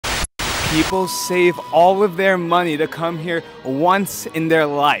People save all of their money to come here once in their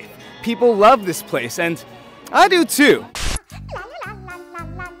life. People love this place, and I do too.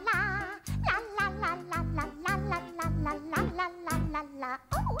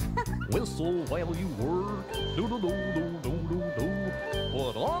 Whistle while you work, do-do-do-do-do-do-do.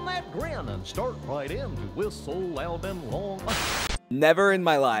 Put on that grin and start right in to whistle loud and long. Never in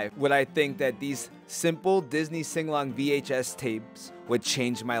my life would I think that these simple Disney sing-along VHS tapes would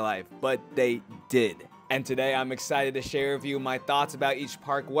change my life, but they did. And today I'm excited to share with you my thoughts about each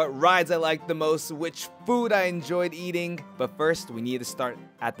park, what rides I liked the most, which food I enjoyed eating. But first, we need to start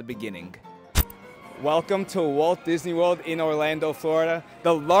at the beginning. Welcome to Walt Disney World in Orlando, Florida,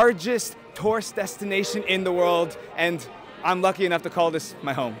 the largest tourist destination in the world, and I'm lucky enough to call this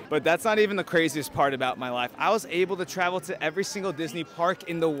my home. But that's not even the craziest part about my life. I was able to travel to every single Disney park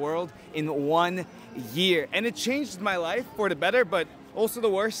in the world in 1 year, and it changed my life for the better, but also the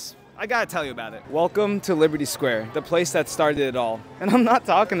worse. I gotta tell you about it. Welcome to Liberty Square, the place that started it all. And I'm not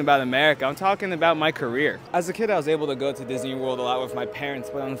talking about America, I'm talking about my career. As a kid, I was able to go to Disney World a lot with my parents,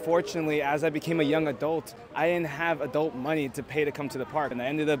 but unfortunately, as I became a young adult, I didn't have adult money to pay to come to the park. And I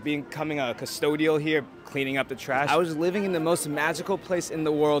ended up becoming a custodial here, cleaning up the trash. I was living in the most magical place in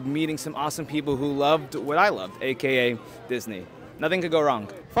the world, meeting some awesome people who loved what I loved, AKA Disney. Nothing could go wrong.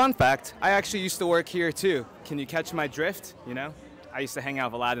 Fun fact, I actually used to work here too. Can you catch my drift, you know? I used to hang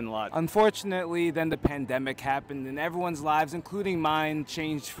out with Aladdin a lot. Unfortunately, then the pandemic happened and everyone's lives, including mine,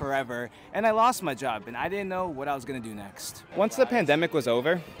 changed forever. And I lost my job and I didn't know what I was gonna do next. Once the pandemic was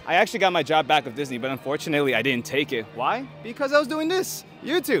over, I actually got my job back with Disney, but unfortunately I didn't take it. Why? Because I was doing this.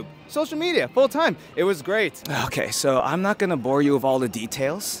 YouTube, social media, full time. It was great. Okay, so I'm not gonna bore you with all the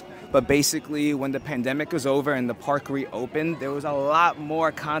details. But basically, when the pandemic was over and the park reopened, there was a lot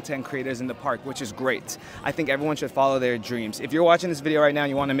more content creators in the park, which is great. I think everyone should follow their dreams. If you're watching this video right now and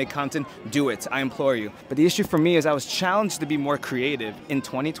you want to make content, do it. I implore you. But the issue for me is I was challenged to be more creative. In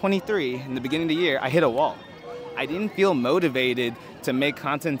 2023, in the beginning of the year, I hit a wall. I didn't feel motivated to make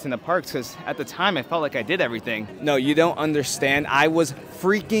content in the parks because at the time I felt like I did everything. No, you don't understand. I was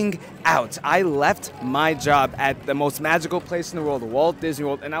freaking out. I left my job at the most magical place in the world, Walt Disney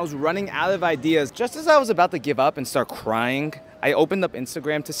World, and I was running out of ideas. Just as I was about to give up and start crying, I opened up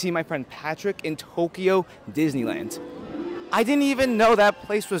Instagram to see my friend Patrick in Tokyo Disneyland. I didn't even know that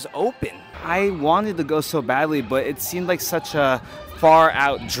place was open. I wanted to go so badly, but it seemed like such a far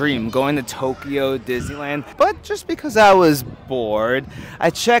out dream going to Tokyo Disneyland. But just because I was bored,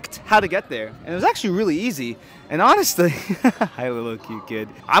 I checked how to get there, and it was actually really easy. And honestly, hi little cute kid.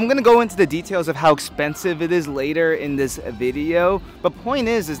 I'm gonna go into the details of how expensive it is later in this video, but point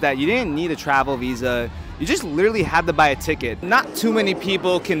is that you didn't need a travel visa. You just literally had to buy a ticket. Not too many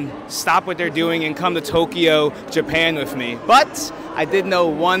people can stop what they're doing and come to Tokyo, Japan with me. But I did know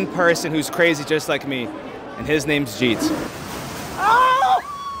one person who's crazy just like me, and his name's Jeet.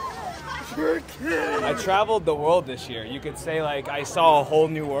 I traveled the world this year. You could say like I saw a whole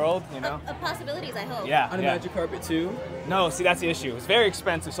new world, you know? Of possibilities, I hope. Yeah. On a magic carpet too? No, see that's the issue. It's very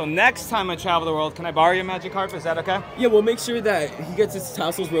expensive. So next time I travel the world, can I borrow your magic carpet? Is that okay? Yeah, we'll make sure that he gets his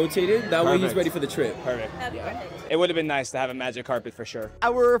tassels rotated. That way he's ready for the trip. Perfect. That'd be perfect. It would have been nice to have a magic carpet for sure.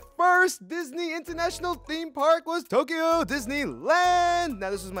 Our first Disney International theme park was Tokyo Disneyland.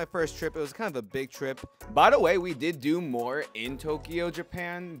 Now this was my first trip. It was kind of a big trip. By the way, we did do more in Tokyo,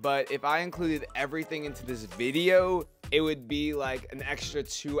 Japan, but if I included everything into this video, it would be like an extra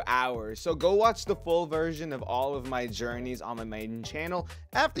 2 hours. So go watch the full version of all of my journeys on my main channel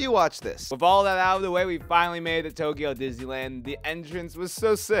after you watch this. With all that out of the way, we finally made it to Tokyo Disneyland. The entrance was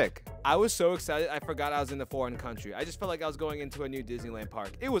so sick. I was so excited, I forgot I was in a foreign country. I just felt like I was going into a new Disneyland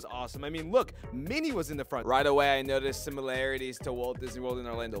park. It was awesome. I mean, look, Minnie was in the front. Right away, I noticed similarities to Walt Disney World in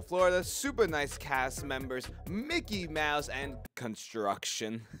Orlando, Florida. Super nice cast members, Mickey Mouse, and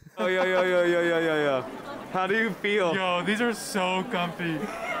construction. Oh, yo. How do you feel? Yo, these are so comfy.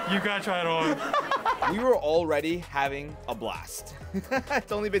 You gotta try it on. We were already having a blast.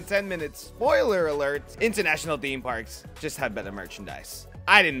 It's only been 10 minutes. Spoiler alert, international theme parks just have better merchandise.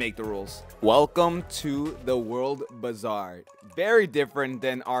 I didn't make the rules. Welcome to the World Bazaar. Very different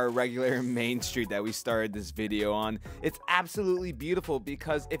than our regular main street that we started this video on. It's absolutely beautiful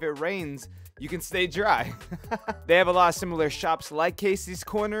because if it rains, you can stay dry. They have a lot of similar shops like Casey's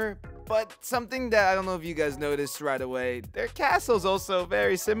Corner, But something that I don't know if you guys noticed right away, their castle's also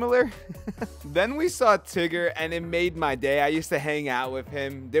very similar. Then we saw Tigger and it made my day. I used to hang out with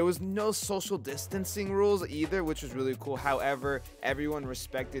him. There was no social distancing rules either, which was really cool. However, everyone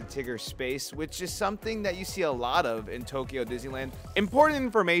respected Tigger's space, which is something that you see a lot of in Tokyo Disneyland. Important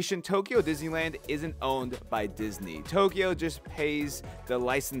information, Tokyo Disneyland isn't owned by Disney. Tokyo just pays the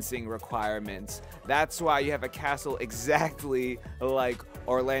licensing requirements. That's why you have a castle exactly like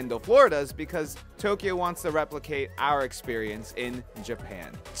Orlando, Florida's, because Tokyo wants to replicate our experience in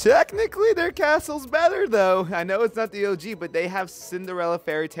Japan. Technically, their castle's better though. I know it's not the OG, but they have Cinderella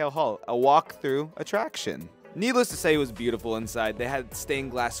Fairy Tale Hall, a walk-through attraction. Needless to say, it was beautiful inside. They had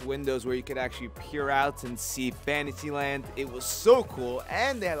stained glass windows where you could actually peer out and see Fantasyland. It was so cool,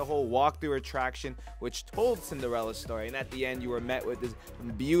 and they had a whole walkthrough attraction which told Cinderella's story. And at the end, you were met with this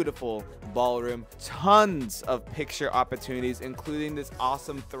beautiful ballroom, tons of picture opportunities, including this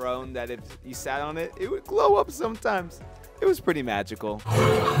awesome throne that if you sat on it, it would glow up sometimes. It was pretty magical.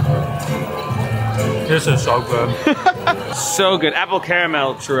 This is so good. So good. Apple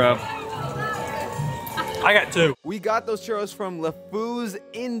caramel churro. I got 2. We got those churros from LeFou's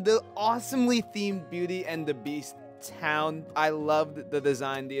in the awesomely themed Beauty and the Beast town. I loved the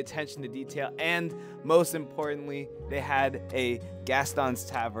design, the attention to detail, and most importantly, they had a Gaston's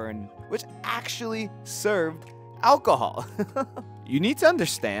Tavern, which actually served alcohol. You need to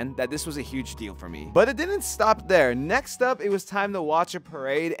understand that this was a huge deal for me. But it didn't stop there. Next up, it was time to watch a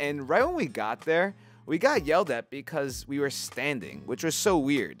parade, and right when we got there, we got yelled at because we were standing, which was so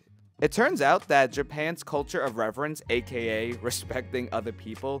weird. It turns out that Japan's culture of reverence, aka respecting other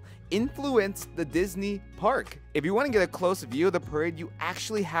people, influenced the Disney park. If you want to get a close view of the parade, you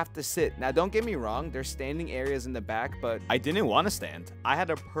actually have to sit. Now, don't get me wrong, there's standing areas in the back, but I didn't want to stand. I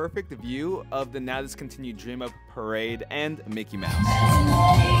had a perfect view of the Now Discontinued Dream Up parade and Mickey Mouse.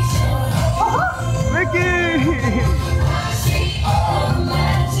 Mickey!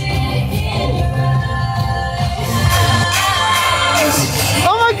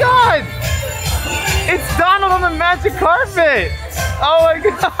 Oh my god! It's Donald on the magic carpet! Oh my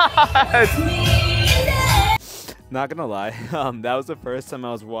god! Not gonna lie, that was the first time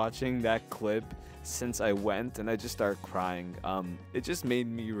I was watching that clip since I went, and I just started crying. It just made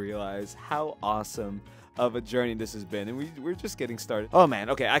me realize how awesome of a journey this has been, and we're just getting started. Oh man,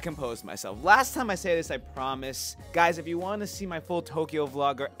 okay, I composed myself. Last time I say this, I promise. Guys, if you want to see my full Tokyo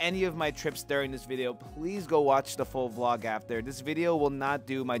vlog or any of my trips during this video, please go watch the full vlog after. This video will not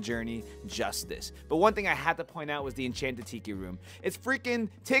do my journey justice. But one thing I had to point out was the Enchanted Tiki Room. It's freaking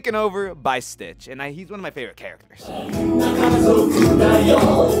taken over by Stitch, and he's one of my favorite characters.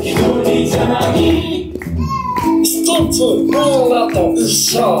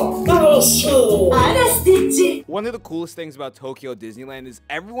 One of the coolest things about Tokyo Disneyland is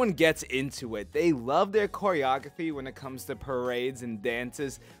everyone gets into it. They love their choreography when it comes to parades and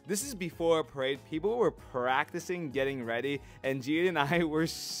dances. This is before a parade. People were practicing getting ready, and Gia and I were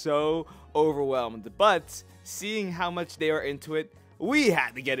so overwhelmed. But seeing how much they were into it, we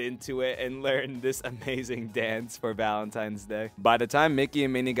had to get into it and learn this amazing dance for Valentine's Day. By the time Mickey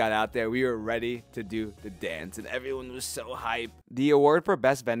and Minnie got out there, we were ready to do the dance, and everyone was so hyped. The award for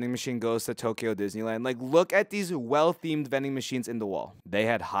best vending machine goes to Tokyo Disneyland. Like, look at these well-themed vending machines in the wall. They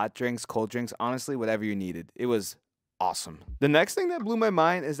had hot drinks, cold drinks, honestly, whatever you needed. It was awesome. The next thing that blew my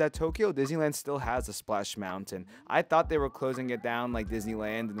mind is that Tokyo Disneyland still has a Splash Mountain. I thought they were closing it down like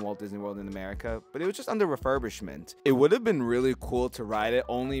Disneyland and Walt Disney World in America, but it was just under refurbishment. It would have been really cool to ride it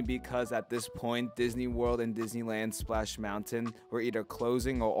only because at this point, Disney World and Disneyland Splash Mountain were either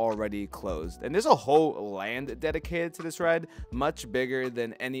closing or already closed. And there's a whole land dedicated to this ride, much bigger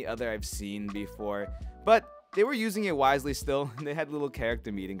than any other I've seen before. But they were using it wisely still. They had little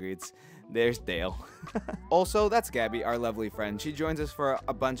character meet and greets. There's Dale. Also, that's Gabby, our lovely friend. She joins us for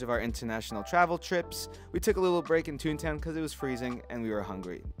a bunch of our international travel trips. We took a little break in Toontown because it was freezing and we were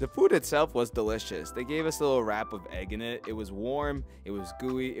hungry. The food itself was delicious. They gave us a little wrap of egg in it. It was warm, it was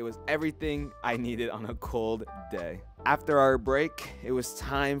gooey, it was everything I needed on a cold day. After our break, it was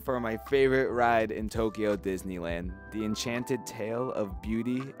time for my favorite ride in Tokyo Disneyland, the Enchanted Tale of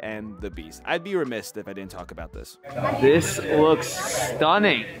Beauty and the Beast. I'd be remiss if I didn't talk about this. This looks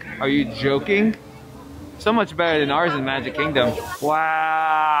stunning. Are you joking? So much better than ours in Magic Kingdom.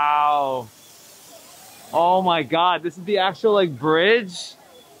 Wow. Oh my god, this is the actual like bridge?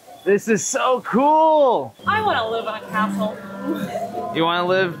 This is so cool. I want to live in a castle. You want to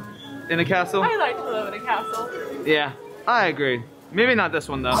live in a castle? I like to live in a castle. Yeah, I agree. Maybe not this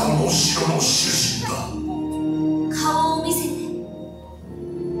one though.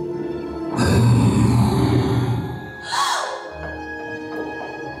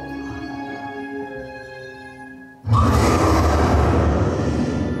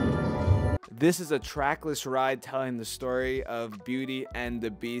 This is a trackless ride telling the story of Beauty and the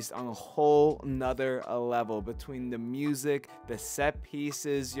Beast on a whole nother level. Between the music, the set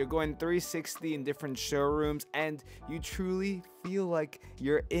pieces, you're going 360 in different showrooms, and you truly feel like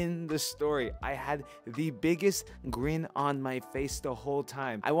you're in the story. I had the biggest grin on my face the whole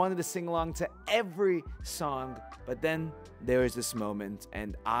time. I wanted to sing along to every song, but then there was this moment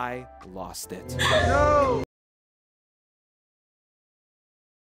and I lost it. No!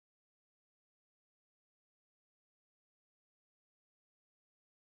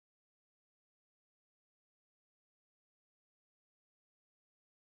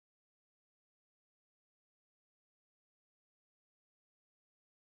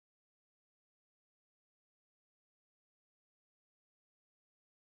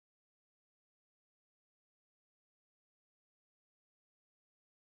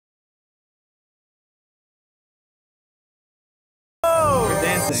 We're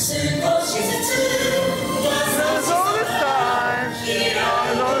dancing. All this time,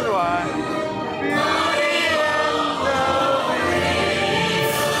 all this while.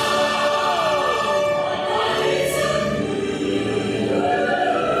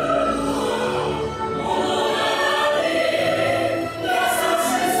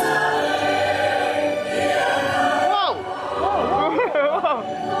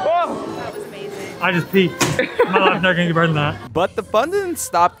 I just peaked. My life's not gonna get better than that. But the fun didn't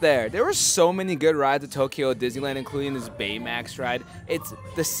stop there. There were so many good rides at Tokyo Disneyland, including this Baymax ride. It's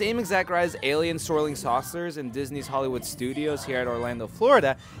the same exact ride as Alien Swirling Saucers in Disney's Hollywood Studios here at Orlando,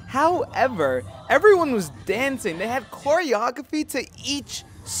 Florida. However, everyone was dancing. They had choreography to each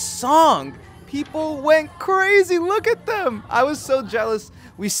song. People went crazy. Look at them. I was so jealous.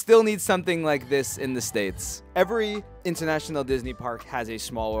 We still need something like this in the States. Every international Disney park has a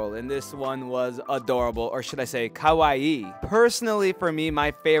small world, and this one was adorable, or should I say kawaii. Personally, for me,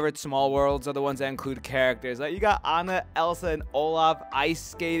 my favorite small worlds are the ones that include characters. Like you got Anna, Elsa, and Olaf ice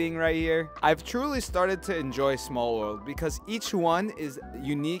skating right here. I've truly started to enjoy Small World because each one is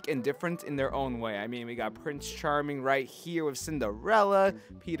unique and different in their own way. I mean, we got Prince Charming right here with Cinderella,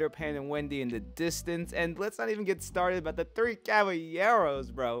 Peter Pan and Wendy in the distance, and let's not even get started about the Three Caballeros,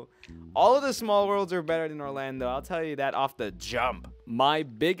 bro. All of the small worlds are better than Orlando. I'll tell you that off the jump. My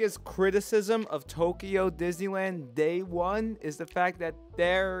biggest criticism of Tokyo Disneyland day one is the fact that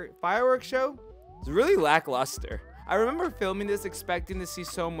their fireworks show is really lackluster. I remember filming this expecting to see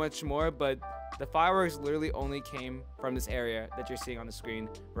so much more, but the fireworks literally only came from this area that you're seeing on the screen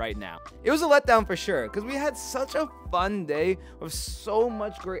right now. It was a letdown for sure, because we had such a fun day with so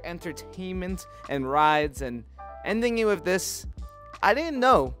much great entertainment and rides, and ending it with this, I didn't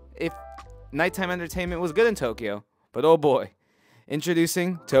know if nighttime entertainment was good in Tokyo, but oh boy.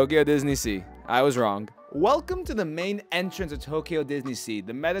 Introducing Tokyo Disney Sea. I was wrong. Welcome to the main entrance of Tokyo Disney Sea,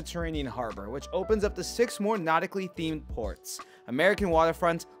 the Mediterranean Harbor, which opens up to 6 more nautically themed ports. American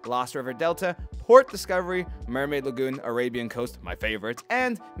Waterfront, Lost River Delta, Port Discovery, Mermaid Lagoon, Arabian Coast, my favorite,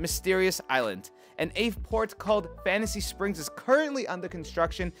 and Mysterious Island. An 8th port called Fantasy Springs is currently under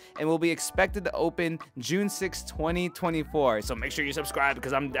construction and will be expected to open June 6, 2024. So make sure you subscribe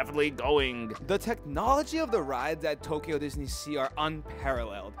because I'm definitely going. The technology of the rides at Tokyo Disney Sea are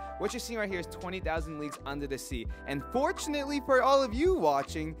unparalleled. What you're seeing right here is 20,000 Leagues Under the Sea. And fortunately for all of you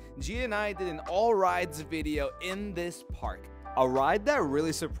watching, Gia and I did an all rides video in this park. A ride that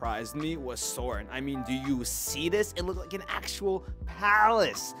really surprised me was Soarin'. I mean, do you see this? It looked like an actual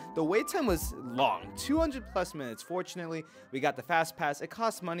palace. The wait time was long, 200+ minutes. Fortunately, we got the fast pass. It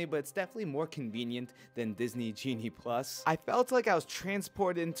costs money, but it's definitely more convenient than Disney Genie Plus. I felt like I was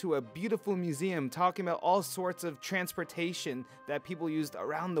transported into a beautiful museum talking about all sorts of transportation that people used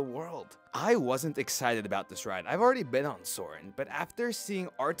around the world. I wasn't excited about this ride. I've already been on Soarin', but after seeing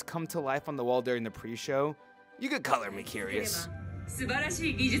art come to life on the wall during the pre-show, you could color me curious. The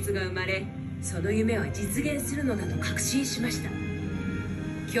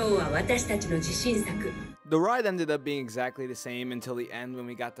ride ended up being exactly the same until the end when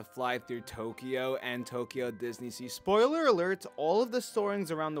we got to fly through Tokyo and Tokyo Disney Sea. Spoiler alert, all of the soarings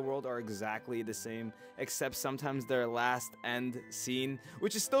around the world are exactly the same, except sometimes their last end scene,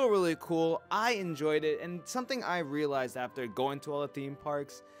 which is still really cool. I enjoyed it, and something I realized after going to all the theme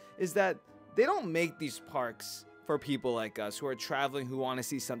parks is that they don't make these parks for people like us who are traveling, who want to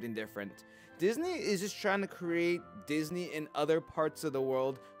see something different. Disney is just trying to create Disney in other parts of the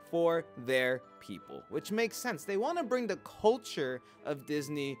world for their people, which makes sense. They want to bring the culture of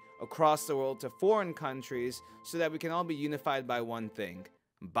Disney across the world to foreign countries so that we can all be unified by one thing: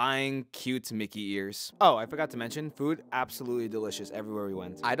 buying cute Mickey ears. Oh, I forgot to mention, food absolutely delicious everywhere we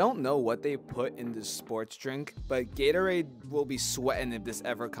went. I don't know what they put in this sports drink, but Gatorade will be sweating if this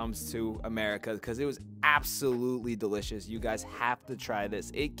ever comes to America because it was absolutely delicious. You guys have to try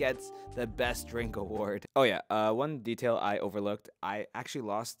this. It gets the best drink award. Oh yeah, one detail I overlooked. I actually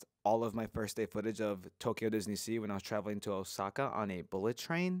lost all of my first day footage of Tokyo Disney Sea when I was traveling to Osaka on a bullet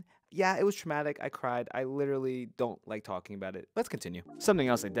train. Yeah, it was traumatic. I cried. I literally don't like talking about it. Let's continue. Something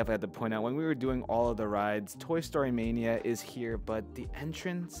else I definitely had to point out, when we were doing all of the rides, Toy Story Mania is here, but the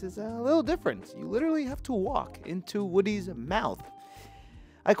entrance is a little different. You literally have to walk into Woody's mouth.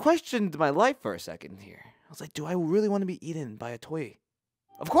 I questioned my life for a second here. I was like, do I really want to be eaten by a toy?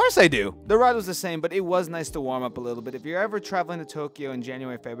 Of course I do. The ride was the same, but it was nice to warm up a little bit. If you're ever traveling to Tokyo in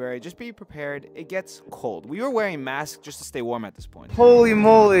January, February, just be prepared. It gets cold. We were wearing masks just to stay warm at this point. Holy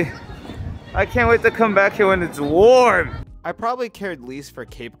moly. I can't wait to come back here when it's warm. I probably cared least for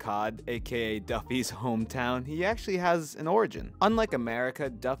Cape Cod, aka Duffy's hometown. He actually has an origin. Unlike America,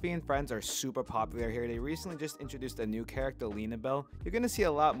 Duffy and Friends are super popular here. They recently just introduced a new character, Lena Bell. You're gonna see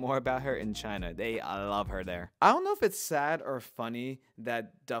a lot more about her in China. They love her there. I don't know if it's sad or funny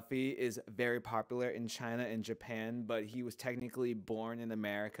that Duffy is very popular in China and Japan, but he was technically born in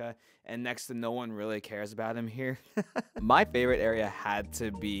America and next to no one really cares about him here. My favorite area had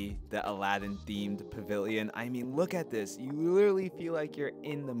to be the Aladdin themed pavilion. I mean, look at this. You literally feel like you're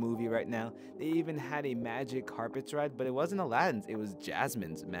in the movie right now. They even had a magic carpets ride, but it wasn't Aladdin's, it was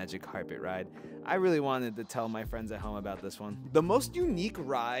Jasmine's magic carpet ride. I really wanted to tell my friends at home about this one. The most unique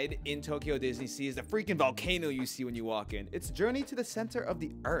ride in Tokyo Disney Sea is the freaking volcano you see when you walk in. It's Journey to the Center of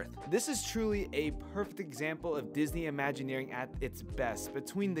the Earth. This is truly a perfect example of Disney Imagineering at its best.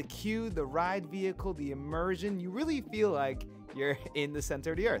 Between the queue, the ride vehicle, the immersion, you really feel like you're in the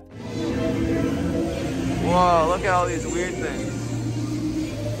center of the earth. Whoa, look at all these weird things.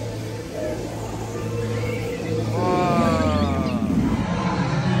 Whoa.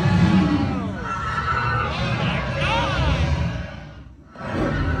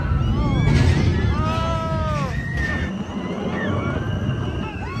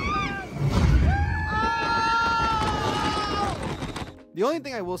 The only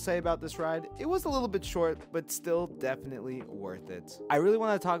thing I will say about this ride, it was a little bit short, but still definitely worth it. I really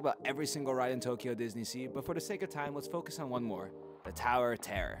want to talk about every single ride in Tokyo Disney Sea, but for the sake of time, let's focus on one more. The Tower of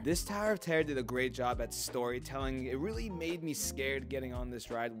Terror. This Tower of Terror did a great job at storytelling. It really made me scared getting on this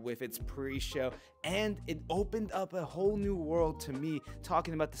ride with its pre-show, and it opened up a whole new world to me,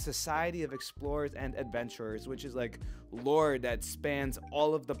 talking about the Society of Explorers and Adventurers, which is like lore that spans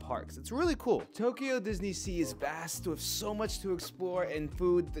all of the parks. It's really cool. Tokyo Disney Sea is vast with so much to explore and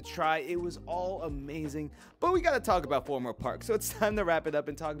food to try. It was all amazing, but we gotta talk about 4 more parks, so it's time to wrap it up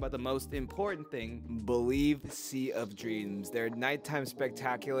and talk about the most important thing. Believe Sea of Dreams. Their nighttime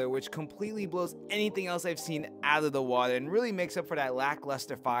spectacular, which completely blows anything else I've seen out of the water and really makes up for that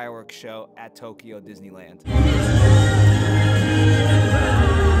lackluster fireworks show at Tokyo Disneyland.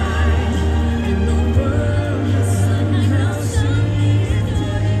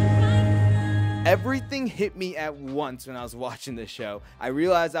 Everything hit me at once when I was watching the show. I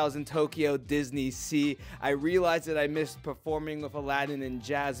realized I was in Tokyo Disney Sea. I realized that I missed performing with Aladdin and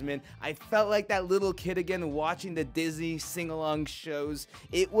Jasmine. I felt like that little kid again watching the Disney sing-along shows.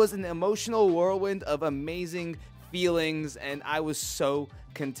 It was an emotional whirlwind of amazing feelings, and I was so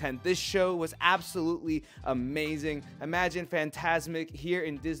content. This show was absolutely amazing. Imagine Fantasmic here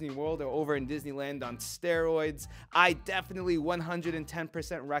in Disney World or over in Disneyland on steroids. I definitely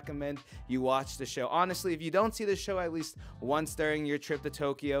 110% recommend you watch the show. Honestly, if you don't see the show at least once during your trip to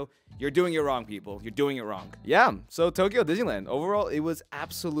Tokyo, you're doing it wrong, people. You're doing it wrong. Yeah, so Tokyo Disneyland. Overall, it was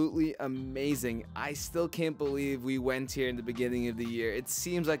absolutely amazing. I still can't believe we went here in the beginning of the year. It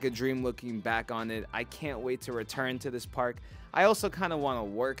seems like a dream looking back on it. I can't wait to return to this park. I also kind of want to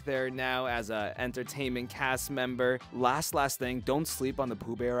work there now as an entertainment cast member. Last thing, don't sleep on the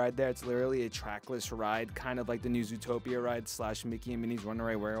Pooh Bear ride there. It's literally a trackless ride, kind of like the new Zootopia ride / Mickey and Minnie's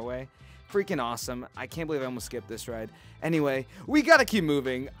Runaway Railway. Freaking awesome. I can't believe I almost skipped this ride. Anyway, we gotta keep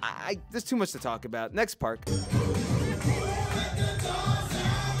moving. There's too much to talk about. Next park.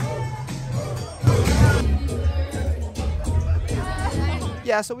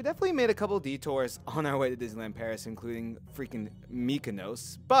 Yeah, so we definitely made a couple detours on our way to Disneyland Paris, including freaking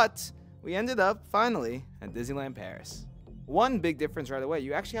Mykonos, but we ended up finally at Disneyland Paris. One big difference right away,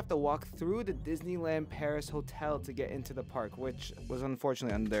 you actually have to walk through the Disneyland Paris hotel to get into the park, which was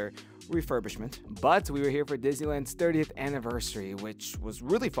unfortunately under refurbishment. But we were here for Disneyland's 30th anniversary, which was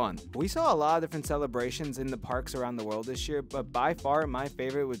really fun. We saw a lot of different celebrations in the parks around the world this year, but by far my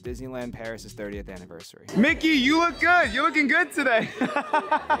favorite was Disneyland Paris' 30th anniversary. Mickey, you look good. You're looking good today.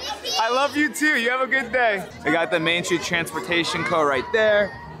 I love you too. You have a good day. I got the Main Street Transportation Co. right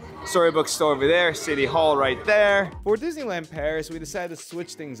there. Storybook store over there, City Hall right there. For Disneyland Paris, we decided to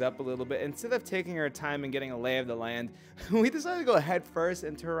switch things up a little bit. Instead of taking our time and getting a lay of the land, we decided to go head first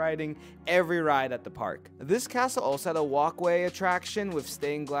into riding every ride at the park. This castle also had a walkway attraction with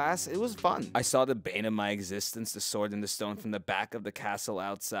stained glass. It was fun. I saw the bane of my existence, the Sword in the Stone, from the back of the castle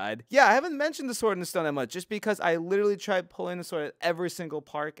outside. Yeah, I haven't mentioned the Sword in the Stone that much, just because I literally tried pulling the sword at every single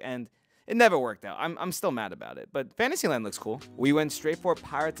park and it never worked out. I'm still mad about it, but Fantasyland looks cool. We went straight for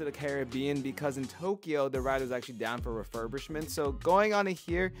Pirates of the Caribbean because in Tokyo, the ride was actually down for refurbishment, so going on it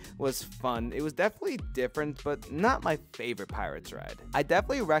here was fun. It was definitely different, but not my favorite Pirates ride. I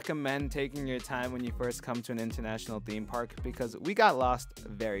definitely recommend taking your time when you first come to an international theme park because we got lost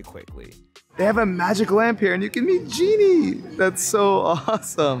very quickly. They have a magic lamp here and you can meet Genie. That's so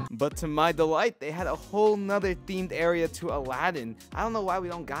awesome. But to my delight, they had a whole nother themed area to Aladdin. I don't know why we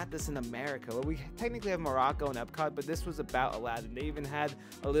don't got this in America. Well, we technically have Morocco and Epcot, but this was about Aladdin. They even had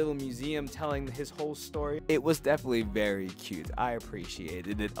a little museum telling his whole story. It was definitely very cute. I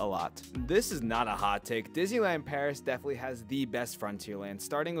appreciated it a lot. This is not a hot take. Disneyland Paris definitely has the best Frontierland,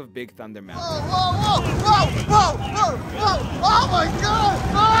 starting with Big Thunder Mountain. Whoa, whoa, whoa, whoa, whoa, whoa, whoa, oh my God!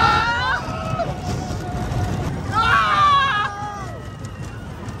 Ah!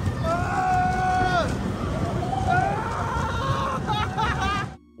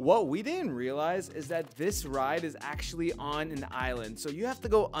 What we didn't realize is that this ride is actually on an island, so you have to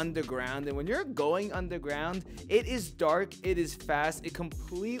go underground, and when you're going underground, it is dark, it is fast, it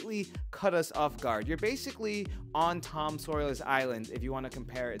completely cut us off guard. You're basically on Tom Sawyer's Island if you want to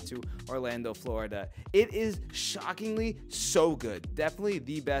compare it to Orlando, Florida. It is shockingly so good. Definitely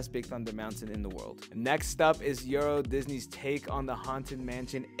the best Big Thunder Mountain in the world. Next up is Euro Disney's take on the Haunted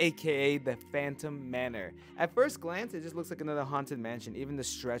Mansion, aka the Phantom Manor. At first glance, it just looks like another haunted mansion. Even the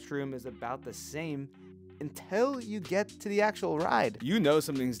stretch room is about the same until you get to the actual ride. You know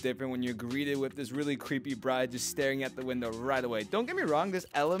something's different when you're greeted with this really creepy bride just staring at the window right away. Don't get me wrong, there's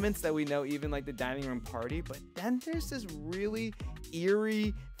elements that we know, even like the dining room party, but then there's this really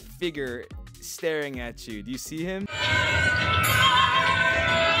eerie figure staring at you. Do you see him?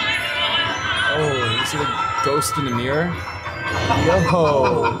 Oh, you see the ghost in the mirror? Yo,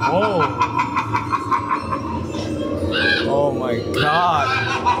 whoa. Oh my God.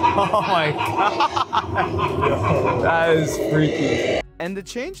 Oh my God. That is freaky. And the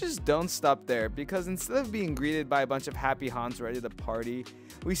changes don't stop there, because instead of being greeted by a bunch of happy haunts ready to party,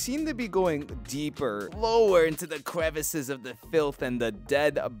 we seem to be going deeper, lower into the crevices of the filth and the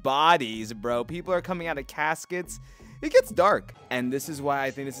dead bodies, bro. People are coming out of caskets. It gets dark. And this is why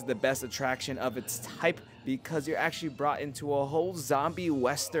I think this is the best attraction of its type, because you're actually brought into a whole zombie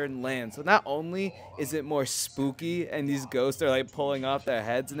western land. So not only is it more spooky and these ghosts are like pulling off their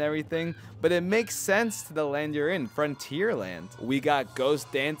heads and everything, but it makes sense to the land you're in, Frontierland. We got ghosts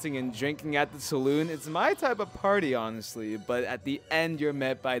dancing and drinking at the saloon. It's my type of party, honestly, but at the end you're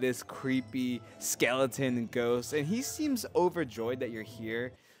met by this creepy skeleton ghost, and he seems overjoyed that you're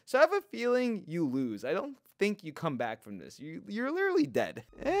here. So I have a feeling you lose. I don't think you come back from this. You're literally dead.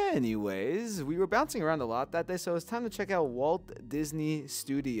 Anyways, we were bouncing around a lot that day, so it's time to check out Walt Disney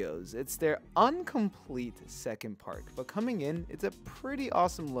Studios. It's their incomplete second park, but coming in, it's a pretty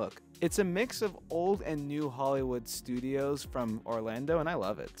awesome look. It's a mix of old and new Hollywood studios from Orlando, and I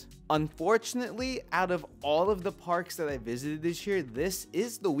love it. Unfortunately, out of all of the parks that I visited this year, this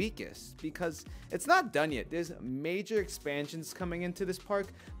is the weakest because it's not done yet. There's major expansions coming into this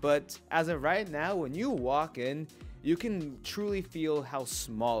park, but as of right now, when you walk in, you can truly feel how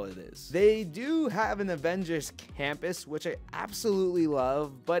small it is. They do have an Avengers campus, which I absolutely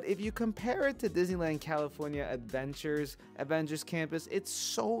love, but if you compare it to Disneyland California Avengers campus, it's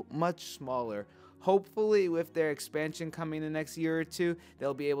so much smaller. Hopefully with their expansion coming the next year or two,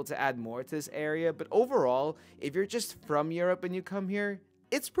 they'll be able to add more to this area, but overall, if you're just from Europe and you come here,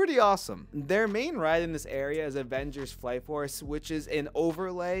 it's pretty awesome. Their main ride in this area is Avengers Flight Force, which is an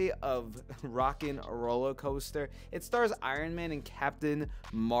overlay of Rockin' Roller Coaster. It stars Iron Man and Captain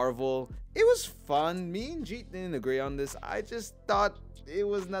Marvel. It was fun. Me and Jeet didn't agree on this. I just thought it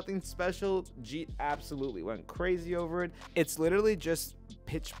was nothing special. Jeet absolutely went crazy over it. It's literally just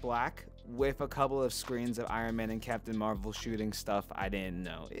pitch black with a couple of screens of Iron Man and Captain Marvel shooting stuff I didn't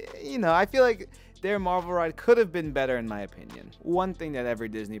know. You know, I feel like their Marvel ride could have been better in my opinion. One thing that every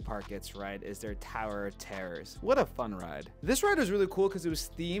Disney park gets right is their Tower of Terrors. What a fun ride. This ride was really cool because it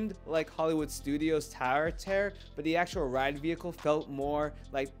was themed like Hollywood Studios Tower of Terror, but the actual ride vehicle felt more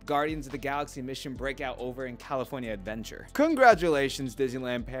like Guardians of the Galaxy Mission Breakout over in California Adventure. Congratulations,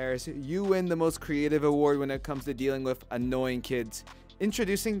 Disneyland Paris. You win the most creative award when it comes to dealing with annoying kids.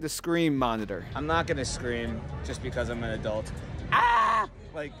 Introducing the Scream Monitor. I'm not gonna scream just because I'm an adult. Ah!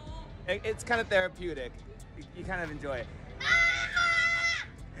 Like, it's kind of therapeutic. You kind of enjoy it.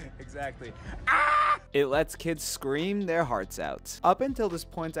 Exactly. Ah! It lets kids scream their hearts out. Up until this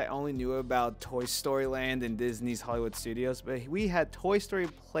point, I only knew about Toy Story Land and Disney's Hollywood Studios, but we had Toy Story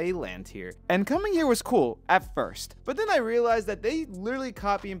Playland here. And coming here was cool at first, but then I realized that they literally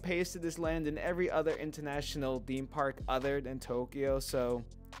copy and pasted this land in every other international theme park other than Tokyo, so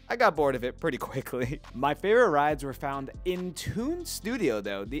I got bored of it pretty quickly. My favorite rides were found in Toon Studio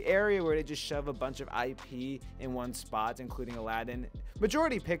though, the area where they just shove a bunch of IP in one spot, including Aladdin.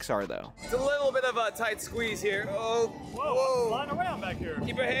 Majority Pixar though. It's a little bit of a tight squeeze here. Oh, Whoa, flying around back here.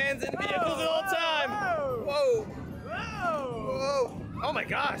 Keep your hands in vehicles at all time. Whoa. Whoa. Oh my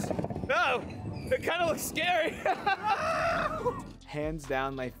gosh. No, it kind of looks scary. Hands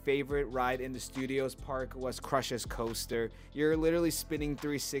down, my favorite ride in the Studios park was Crush's Coaster. You're literally spinning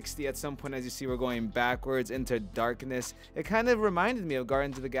 360 at some point as you see we're going backwards into darkness. It kind of reminded me of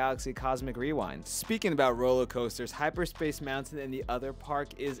Guardians of the Galaxy Cosmic Rewind. Speaking about roller coasters, Hyperspace Mountain in the other park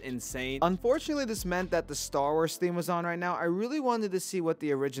is insane. Unfortunately, this meant that the Star Wars theme was on right now. I really wanted to see what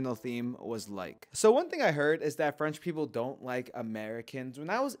the original theme was like. So one thing I heard is that French people don't like Americans. When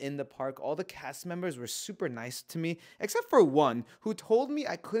I was in the park, all the cast members were super nice to me, except for one who told me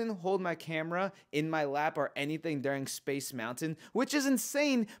I couldn't hold my camera in my lap or anything during Space Mountain, which is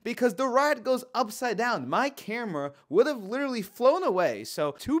insane because the ride goes upside down. My camera would have literally flown away.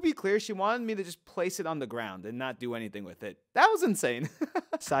 So to be clear, she wanted me to just place it on the ground and not do anything with it. That was insane.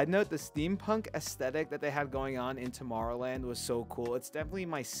 Side note, the steampunk aesthetic that they had going on in Tomorrowland was so cool. It's definitely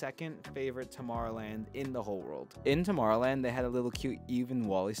my second favorite Tomorrowland in the whole world. In Tomorrowland, they had a little cute Eve and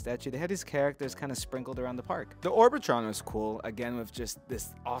Wally statue. They had these characters kind of sprinkled around the park. The Orbitron was cool, again with just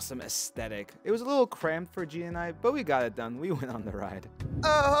this awesome aesthetic. It was a little cramped for G and I, but we got it done. We went on the ride. A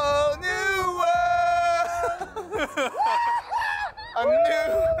whole new world! A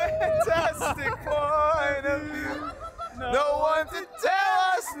new fantastic point of view. No one to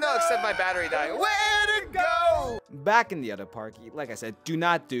tell us no, except my battery dying. Where to go? Back in the other park, like I said, do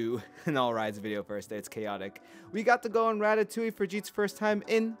not do an all rides video first day. It's chaotic. We got to go on Ratatouille for Jeet's first time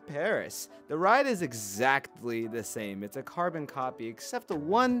in Paris. The ride is exactly the same. It's a carbon copy, except the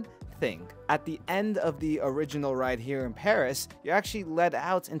one thing. At the end of the original ride here in Paris, you're actually led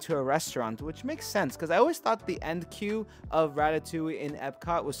out into a restaurant, which makes sense because I always thought the end queue of Ratatouille in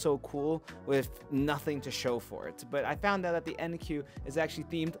Epcot was so cool with nothing to show for it. But I found out that the end queue is actually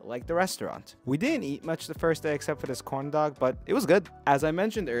themed like the restaurant. We didn't eat much the first day except for this corn dog, but it was good. As I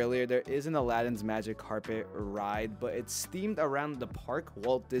mentioned earlier, there is an Aladdin's Magic Carpet ride, but it's themed around the park,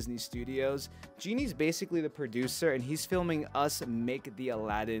 Walt Disney Studios. Genie's basically the producer and he's filming us make the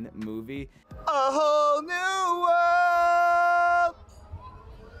Aladdin movie. A whole new world!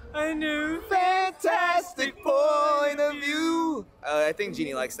 A new fantastic point of view! I think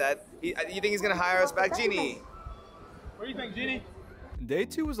Genie likes that. You think he's gonna hire us back, Genie? What do you think, Genie? Day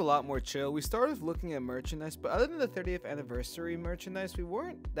 2 was a lot more chill. We started looking at merchandise, but other than the 30th anniversary merchandise, we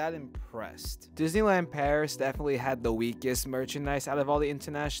weren't that impressed. Disneyland Paris definitely had the weakest merchandise out of all the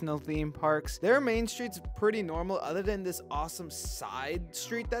international theme parks. Their main street's pretty normal other than this awesome side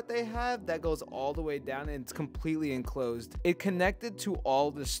street that they have that goes all the way down and it's completely enclosed. It connected to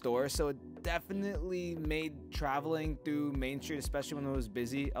all the stores, so it definitely made traveling through Main Street, especially when it was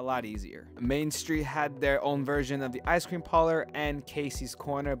busy, a lot easier. Main Street had their own version of the ice cream parlor and Casey's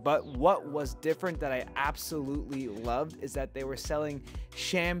Corner, but what was different that I absolutely loved is that they were selling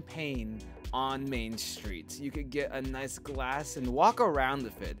champagne on Main Street. You could get a nice glass and walk around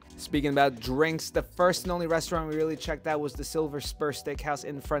with it. Speaking about drinks, the first and only restaurant we really checked out was the Silver Spur Steakhouse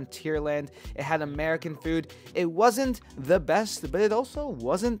in Frontierland. It had American food. It wasn't the best, but it also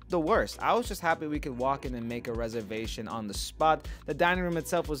wasn't the worst. I was just happy we could walk in and make a reservation on the spot. The dining room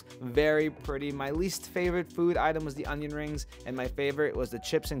itself was very pretty. My least favorite food item was the onion rings, and my favorite was the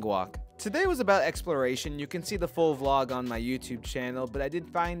chips and guac. Today was about exploration. You can see the full vlog on my YouTube channel, but I did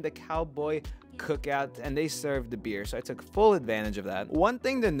find the Cowboy cookout, and they served the beer, so I took full advantage of that. One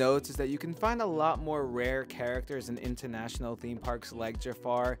thing to note is that you can find a lot more rare characters in international theme parks like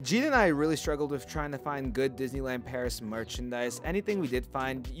Jafar. Gene and I really struggled with trying to find good Disneyland Paris merchandise. Anything we did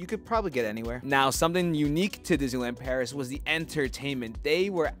find, you could probably get anywhere. Now, something unique to Disneyland Paris was the entertainment. They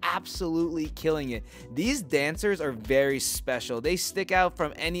were absolutely killing it. These dancers are very special. They stick out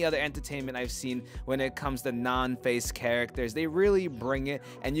from any other entertainment I've seen when it comes to non-face characters. They really bring it,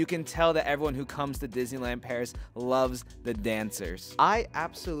 and you can tell that everyone who comes to Disneyland Paris loves the dancers. I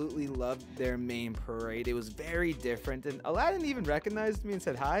absolutely loved their main parade. It was very different, and Aladdin even recognized me and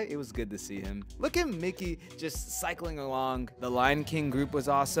said hi. It was good to see him. Look at Mickey just cycling along. The Lion King group was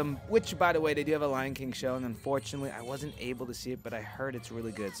awesome, which, by the way, they do have a Lion King show, and unfortunately I wasn't able to see it, but I heard it's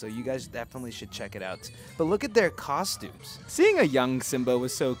really good, so you guys definitely should check it out. But look at their costumes. Seeing a young Simba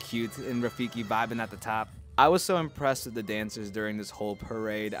was so cute, and Rafiki vibing at the top. I was so impressed with the dancers during this whole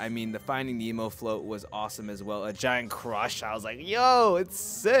parade. I mean, the Finding Nemo float was awesome as well. A giant crush. I was like, yo, it's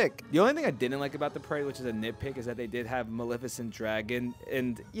sick. The only thing I didn't like about the parade, which is a nitpick, is that they did have Maleficent Dragon.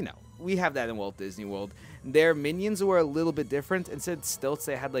 And, you know, we have that in Walt Disney World. Their minions were a little bit different. Instead of stilts,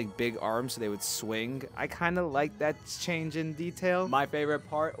 they had like big arms so they would swing. I kind of like that change in detail. My favorite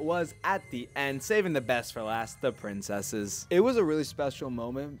part was at the end, saving the best for last, the princesses. It was a really special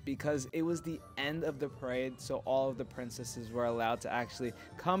moment because it was the end of the parade, so all of the princesses were allowed to actually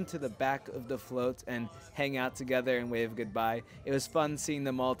come to the back of the float and hang out together and wave goodbye. It was fun seeing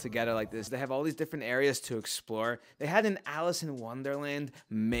them all together like this. They have all these different areas to explore. They had an Alice in Wonderland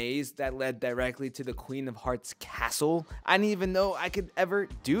maze that led directly to the Queen of Hearts castle. I didn't even know I could ever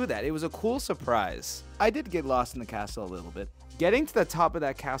do that. It was a cool surprise. I did get lost in the castle a little bit. Getting to the top of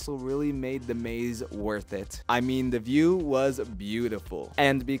that castle really made the maze worth it. I mean, the view was beautiful.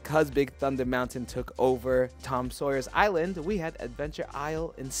 And because Big Thunder Mountain took over Tom Sawyer's Island, we had Adventure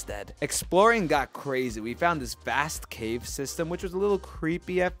Isle instead. Exploring got crazy. We found this vast cave system, which was a little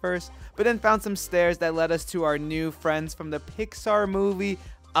creepy at first, but then found some stairs that led us to our new friends from the Pixar movie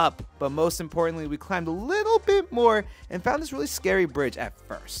Up. But most importantly, we climbed a little bit more and found this really scary bridge at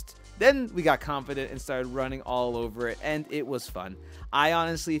first. Then we got confident and started running all over it, and it was fun. I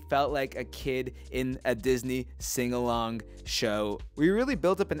honestly felt like a kid in a Disney sing-along show. We really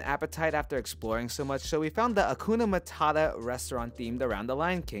built up an appetite after exploring so much, so we found the Hakuna Matata restaurant themed around the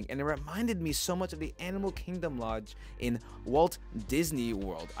Lion King, and it reminded me so much of the Animal Kingdom Lodge in Walt Disney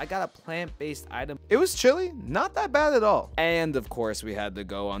World. I got a plant-based item. It was chilly, not that bad at all. And of course, we had to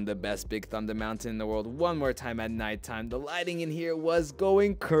go on the best Big Thunder Mountain in the world one more time at nighttime. The lighting in here was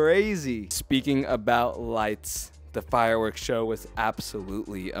going crazy. Speaking about lights, the fireworks show was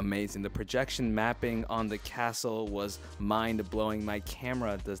absolutely amazing. The projection mapping on the castle was mind-blowing. My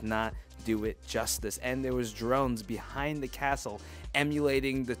camera does not do it justice. And there was drones behind the castle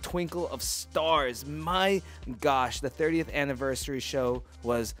emulating the twinkle of stars. My gosh, the 30th anniversary show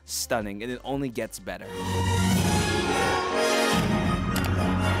was stunning, and it only gets better.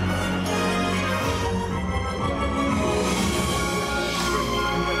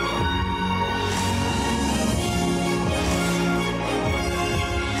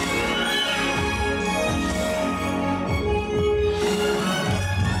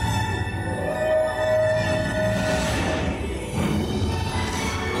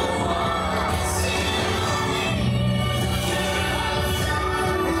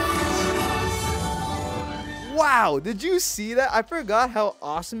 Wow, did you see that? I forgot how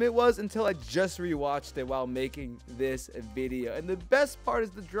awesome it was until I just rewatched it while making this video. And the best part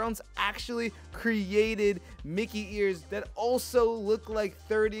is the drones actually created Mickey ears that also look like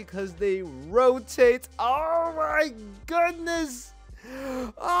 30 because they rotate. Oh my goodness.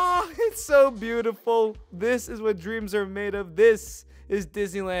 Oh, it's so beautiful. This is what dreams are made of. This is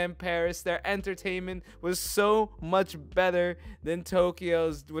Disneyland Paris. Their entertainment was so much better than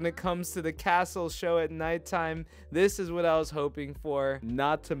Tokyo's when it comes to the castle show at nighttime. This is what I was hoping for.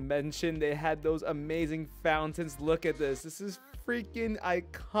 Not to mention they had those amazing fountains. Look at this. This is freaking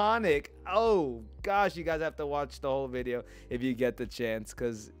iconic. Oh gosh, you guys have to watch the whole video if you get the chance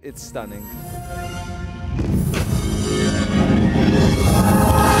because it's stunning.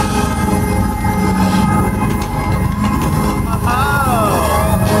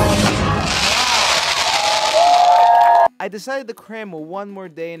 I decided to cram one more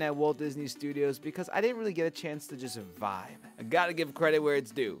day in at Walt Disney Studios because I didn't really get a chance to just vibe. I gotta give credit where it's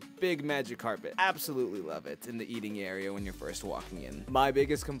due. Big magic carpet. Absolutely love it in the eating area when you're first walking in. My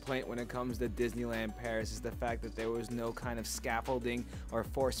biggest complaint when it comes to Disneyland Paris is the fact that there was no kind of scaffolding or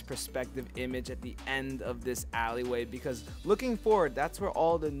forced perspective image at the end of this alleyway because looking forward, that's where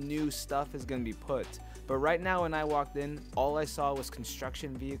all the new stuff is gonna be put. But right now when I walked in, all I saw was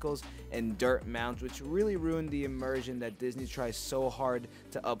construction vehicles and dirt mounds, which really ruined the immersion that Disney tries so hard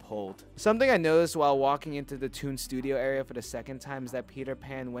to uphold. Something I noticed while walking into the Toon Studio area for the second time is that Peter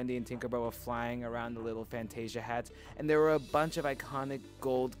Pan, Wendy, and Tinkerbell were flying around the little Fantasia hats, and there were a bunch of iconic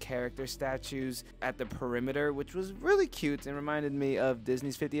gold character statues at the perimeter, which was really cute and reminded me of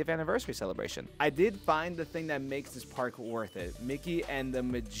Disney's 50th anniversary celebration. I did find the thing that makes this park worth it: Mickey and the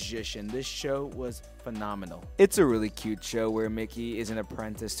Magician. This show was phenomenal. It's a really cute show where Mickey is an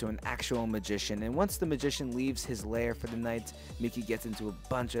apprentice to an actual magician, and once the magician leaves his lair for the night, Mickey gets into a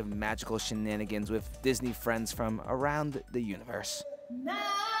bunch of magical shenanigans with Disney friends from around the universe.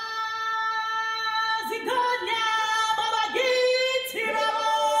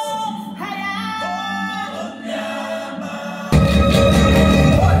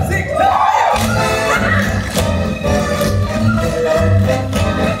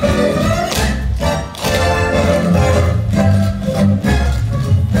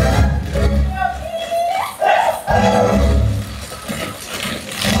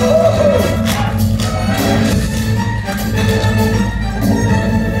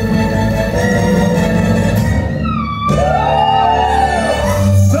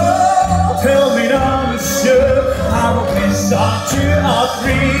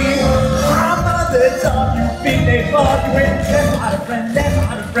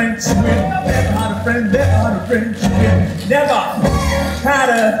 Never had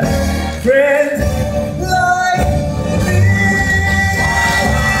a friend like me.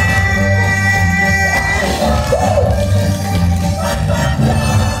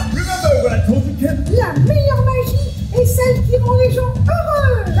 Remember when I told you, Kim? La meilleure magie est celle qui rend les gens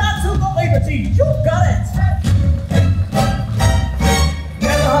heureux. That's who got liberty. You got it.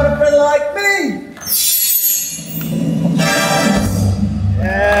 Never had a friend like me.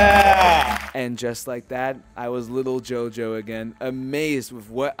 And just like that, I was little JoJo again, amazed with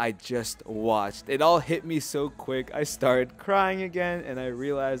what I just watched. It all hit me so quick, I started crying again, and I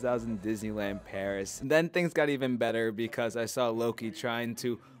realized I was in Disneyland Paris. And then things got even better because I saw Loki trying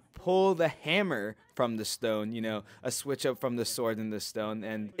to pull the hammer from the stone, you know, a switch up from the sword in the stone,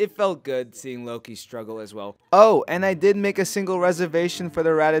 and it felt good seeing Loki struggle as well. Oh, and I did make a single reservation for the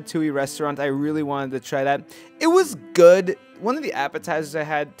Ratatouille restaurant. I really wanted to try that. It was good. One of the appetizers I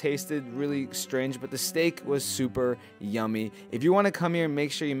had tasted really strange, but the steak was super yummy. If you want to come here,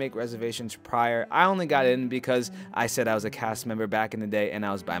 make sure you make reservations prior. I only got in because I said I was a cast member back in the day and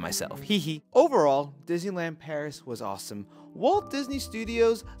I was by myself. Hee hee. Overall, Disneyland Paris was awesome. Walt Disney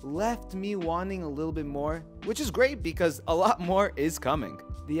Studios left me wanting a little bit more, which is great because a lot more is coming.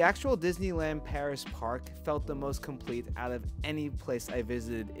 The actual Disneyland Paris park felt the most complete out of any place I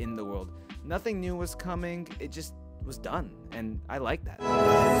visited in the world. Nothing new was coming, it just was done, and I like that.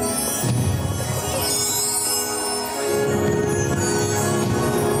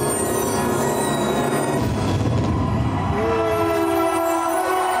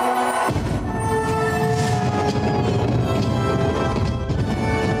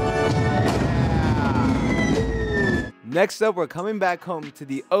 Next up, we're coming back home to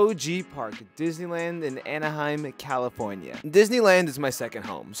the OG park, Disneyland in Anaheim, California. Disneyland is my second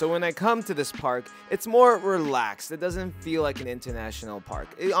home, so when I come to this park, it's more relaxed. It doesn't feel like an international park.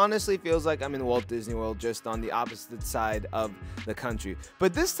 It honestly feels like I'm in Walt Disney World, just on the opposite side of the country.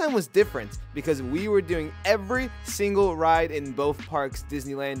 But this time was different because we were doing every single ride in both parks,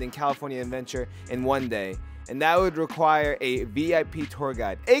 Disneyland and California Adventure, in one day. And that would require a VIP tour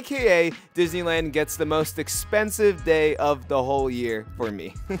guide, aka Disneyland gets the most expensive day of the whole year for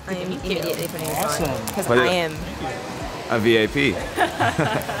me. I am immediately putting this on because I am a VIP.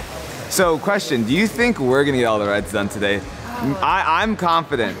 So, question: do you think we're gonna get all the rides done today? I'm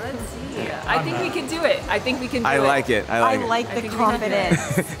confident. Let's see. I think we can do it. I think we can do it. I like it. I like the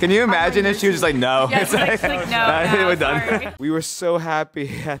confidence. Can you imagine if she was just like, no? Yeah, it's like, no, we're done. sorry. We were so happy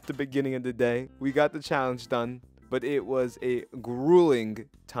at the beginning of the day. We got the challenge done, but it was a grueling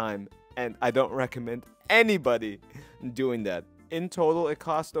time, and I don't recommend anybody doing that. In total, it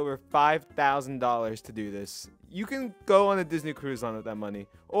cost over $5,000 to do this. You can go on a Disney cruise on that money,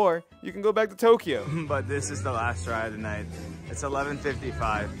 or you can go back to Tokyo. But this is the last ride of the night. It's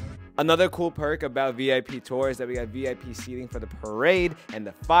 11:55. Another cool perk about VIP tours is that we got VIP seating for the parade and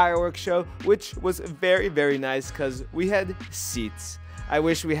the fireworks show, which was very, very nice because we had seats. I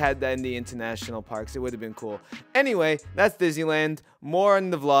wish we had that in the international parks. It would have been cool. Anyway, that's Disneyland. More in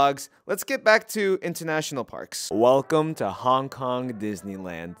the vlogs. Let's get back to international parks. Welcome to Hong Kong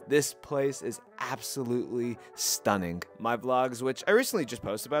Disneyland. This place is absolutely stunning. My vlogs, which I recently just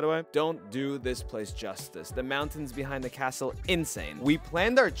posted by the way, don't do this place justice. The mountains behind the castle, insane. We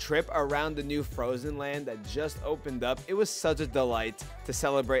planned our trip around the new Frozen Land that just opened up. It was such a delight to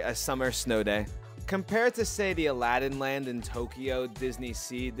celebrate a summer snow day. Compared to, say, the Aladdin Land in Tokyo Disney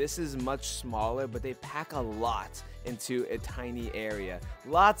Sea, this is much smaller, but they pack a lot into a tiny area.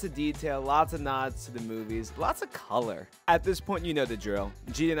 Lots of detail, lots of nods to the movies, lots of color. At this point, you know the drill.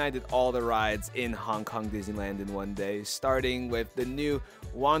 G and I did all the rides in Hong Kong Disneyland in one day, starting with the new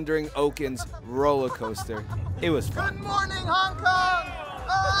Wandering Oaken's roller coaster. It was fun. Good morning, Hong Kong!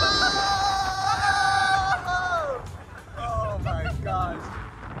 Oh my gosh.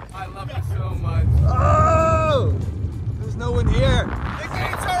 I love it so much. Oh! There's no one here. The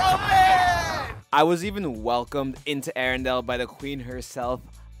gates are open! I was even welcomed into Arendelle by the Queen herself,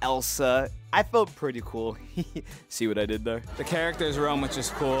 Elsa. I felt pretty cool. See what I did there? The characters roam, which is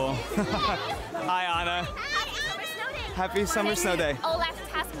cool. Hi, Anna. Happy Summer Snow Day. Olaf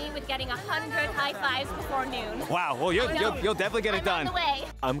tasked me with getting 100 high fives before noon. Wow, well, you'll definitely get it done. On the way.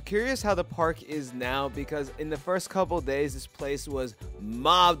 I'm curious how the park is now because in the first couple days, this place was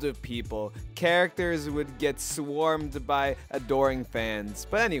mobbed with people. Characters would get swarmed by adoring fans.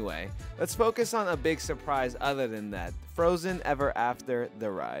 But anyway, let's focus on a big surprise other than that. Frozen Ever After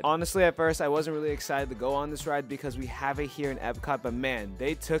the ride. Honestly, at first, I wasn't really excited to go on this ride because we have it here in Epcot, but man,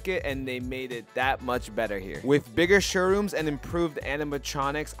 they took it and they made it that much better here. With bigger showrooms and improved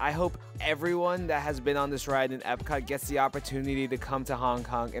animatronics, I hope everyone that has been on this ride in Epcot gets the opportunity to come to Hong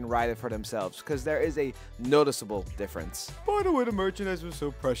Kong and ride it for themselves because there is a noticeable difference. By the way, the merchandise was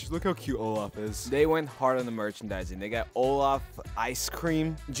so precious. Look how cute Olaf is. They went hard on the merchandising. They got Olaf ice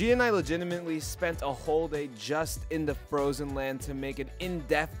cream. G and I legitimately spent a whole day just in the Frozen Land to make an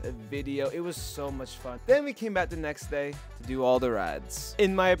in-depth video. It was so much fun. Then we came back the next day to do all the rides.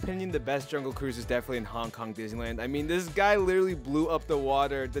 In my opinion, the best Jungle Cruise is definitely in Hong Kong Disneyland. I mean, this guy literally blew up the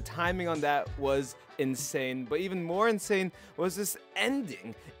water. The timing on that was insane, but even more insane was this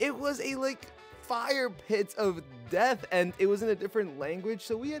ending. It was a fire pits of death and it was in a different language,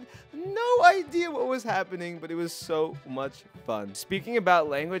 so we had no idea what was happening, but it was so much fun. Speaking about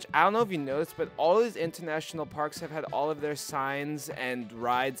language, I don't know if you noticed, but all these international parks have had all of their signs and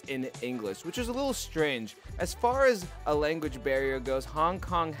rides in English, which is a little strange. As far as a language barrier goes, Hong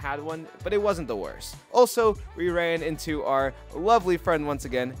Kong had one, but it wasn't the worst. Also, we ran into our lovely friend once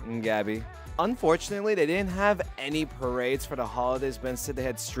again, Gabby. Unfortunately, they didn't have any parades for the holidays, but instead they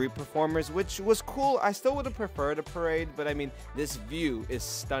had street performers, which was cool. I still would have preferred a parade, but I mean, this view is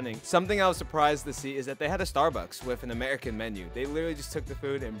stunning. Something I was surprised to see is that they had a Starbucks with an American menu. They literally just took the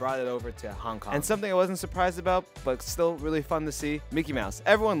food and brought it over to Hong Kong. And something I wasn't surprised about, but still really fun to see, Mickey Mouse.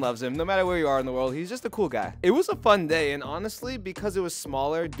 Everyone loves him, no matter where you are in the world. He's just a cool guy. It was a fun day, and honestly, because it was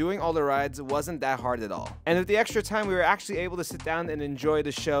smaller, doing all the rides wasn't that hard at all. And with the extra time, we were actually able to sit down and enjoy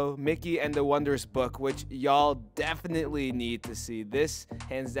the show, Mickey and the Wondrous Book, which y'all definitely need to see. This,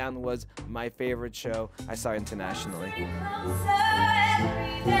 hands down, was my favorite show I saw internationally.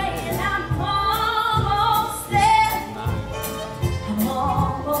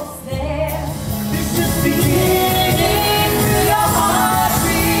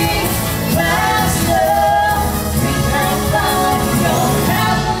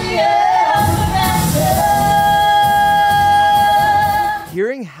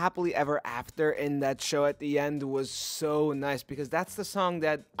 Hearing Happily Ever After in that show at the end was so nice because that's the song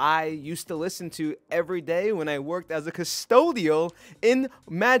that I used to listen to every day when I worked as a custodial in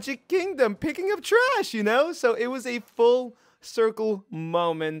Magic Kingdom picking up trash, you know? So it was a full circle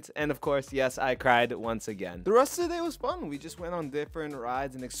moment, and of course, yes, I cried once again. The rest of the day was fun. We just went on different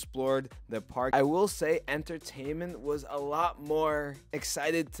rides and explored the park. I will say entertainment was a lot more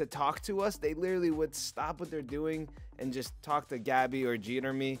excited to talk to us. They literally would stop what they're doing and just talk to Gabby or Jean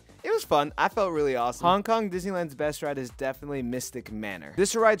or me. It was fun. I felt really awesome. Hong Kong Disneyland's best ride is definitely Mystic Manor.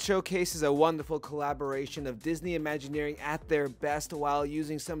 This ride showcases a wonderful collaboration of Disney Imagineering at their best while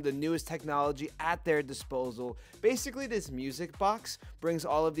using some of the newest technology at their disposal. Basically, this music box brings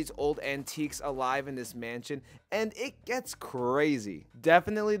all of these old antiques alive in this mansion, and it gets crazy.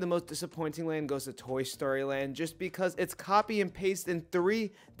 Definitely the most disappointing land goes to Toy Story Land just because it's copy and paste in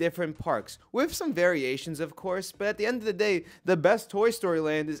 3 different parks, with some variations of course, but at the end end of the day, the best Toy Story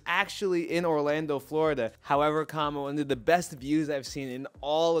Land is actually in Orlando, Florida. However, one of the best views I've seen in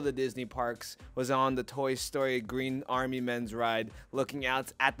all of the Disney parks was on the Toy Story Green Army Men's ride, looking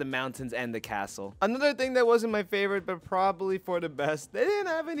out at the mountains and the castle. Another thing that wasn't my favorite, but probably for the best, they didn't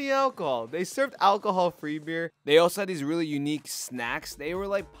have any alcohol. They served alcohol-free beer. They also had these really unique snacks. They were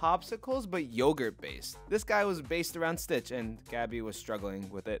like popsicles, but yogurt-based. This guy was based around Stitch, and Gabby was struggling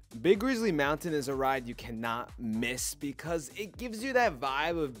with it. Big Grizzly Mountain is a ride you cannot miss because it gives you that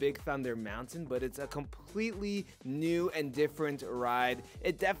vibe of Big Thunder Mountain, but it's a completely new and different ride.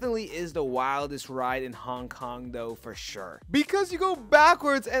 It definitely is the wildest ride in Hong Kong, though, for sure. Because you go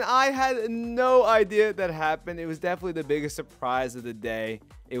backwards, and I had no idea that happened. It was definitely the biggest surprise of the day.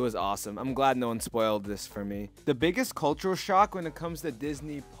 It was awesome. I'm glad no one spoiled this for me. The biggest cultural shock when it comes to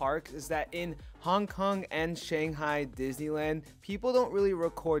Disney parks is that in Hong Kong and Shanghai Disneyland, people don't really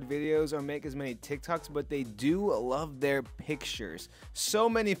record videos or make as many TikToks, but they do love their pictures. So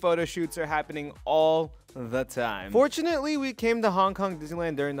many photo shoots are happening all the time. Fortunately, we came to Hong Kong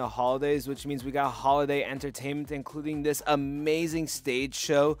Disneyland during the holidays, which means we got holiday entertainment, including this amazing stage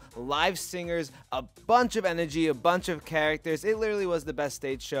show, live singers, a bunch of energy, a bunch of characters. It literally was the best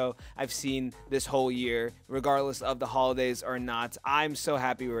stage show I've seen this whole year, regardless of the holidays or not. I'm so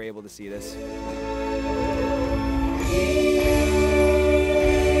happy we were able to see this.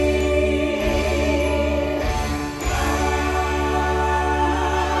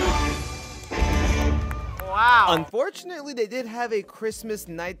 Wow. Unfortunately, they did have a Christmas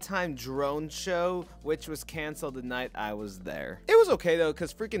nighttime drone show, which was canceled the night I was there. It was okay though,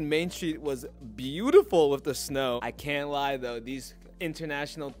 because freaking Main Street was beautiful with the snow. I can't lie though, these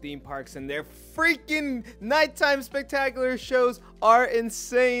international theme parks and their freaking nighttime spectacular shows are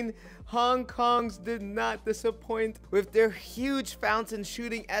insane. Hong Kong's did not disappoint with their huge fountain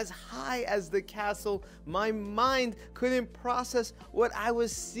shooting as high as the castle. My mind couldn't process what I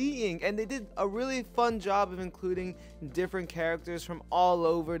was seeing, and they did a really fun job of including different characters from all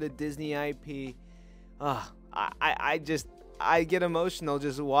over the Disney IP. I get emotional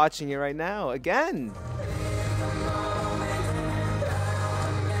just watching it right now again.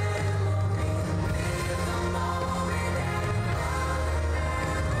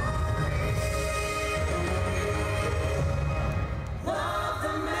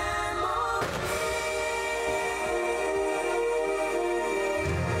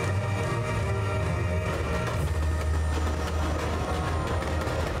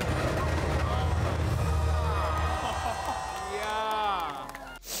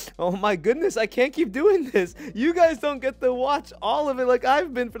 Oh my goodness, I can't keep doing this. You guys don't get to watch all of it like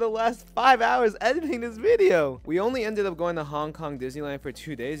I've been for the last 5 hours editing this video. We only ended up going to Hong Kong Disneyland for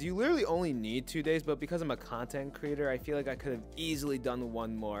 2 days. You literally only need 2 days, but because I'm a content creator, I feel like I could have easily done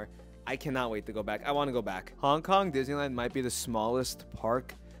one more. I cannot wait to go back. I want to go back. Hong Kong Disneyland might be the smallest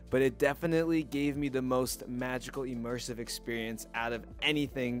park, but it definitely gave me the most magical, immersive experience out of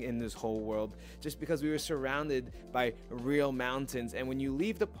anything in this whole world, just because we were surrounded by real mountains, and when you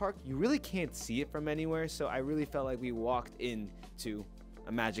leave the park, you really can't see it from anywhere, so I really felt like we walked into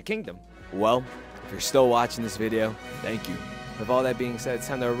a magic kingdom. Well, if you're still watching this video, thank you. With all that being said, it's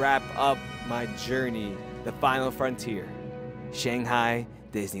time to wrap up my journey, the final frontier, Shanghai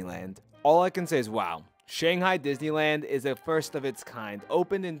Disneyland. All I can say is wow. Shanghai Disneyland is a first of its kind.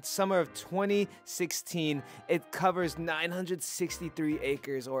 Opened in summer of 2016, it covers 963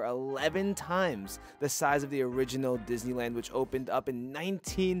 acres or 11 times the size of the original Disneyland, which opened up in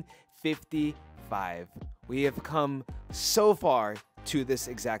 1955. We have come so far to this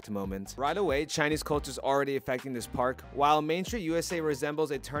exact moment. Right away, Chinese culture is already affecting this park. While Main Street USA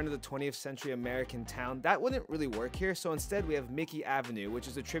resembles a turn of the 20th century American town, that wouldn't really work here, so instead we have Mickey Avenue, which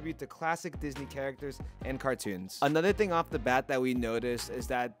is a tribute to classic Disney characters and cartoons. Another thing off the bat that we noticed is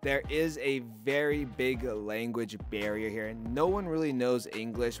that there is a very big language barrier here. No one really knows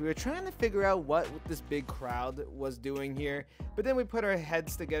English. We were trying to figure out what this big crowd was doing here, but then we put our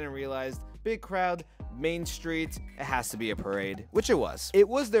heads together and realized, big crowd, Main Street, it has to be a parade, which it was. It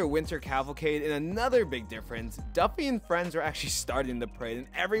was their winter cavalcade, and another big difference, Duffy and friends were actually starting the parade, and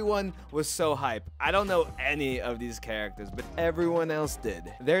everyone was so hype. I don't know any of these characters, but everyone else did.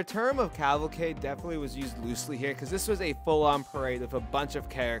 Their term of cavalcade definitely was used loosely here, because this was a full-on parade with a bunch of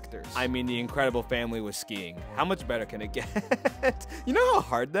characters. I mean, the Incredible Family was skiing. How much better can it get? You know how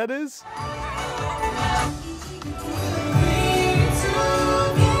hard that is?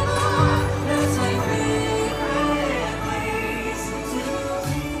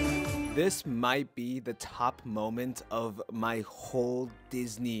 This might be the top moment of my whole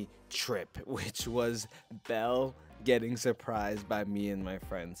Disney trip, which was Belle getting surprised by me and my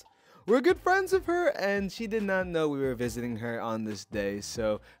friends. we're good friends of her, and she did not know we were visiting her on this day.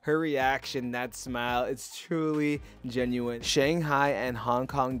 So her reaction, that smile, it's truly genuine. Shanghai and Hong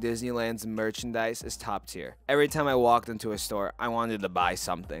Kong Disneyland's merchandise is top tier. Every time I walked into a store, I wanted to buy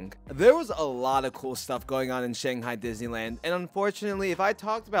something. There was a lot of cool stuff going on in Shanghai Disneyland, and unfortunately, if I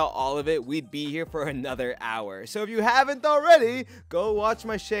talked about all of it, we'd be here for another hour. So if you haven't already, go watch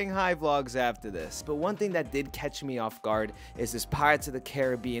my Shanghai vlogs after this. But one thing that did catch me off guard is this Pirates of the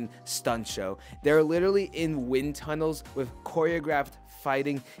Caribbean stunt show. They're literally in wind tunnels with choreographed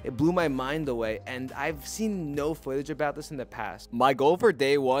fighting. It blew my mind away, and I've seen no footage about this in the past. My goal for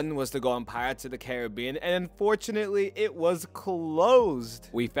day one was to go on Pirates of the Caribbean, and unfortunately it was closed.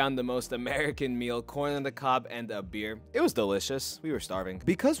 We found the most American meal, corn on the cob and a beer. It was delicious. We were starving.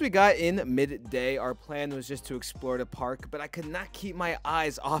 Because we got in midday, our plan was just to explore the park, but I could not keep my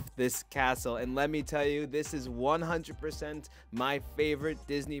eyes off this castle, and let me tell you, this is 100% my favorite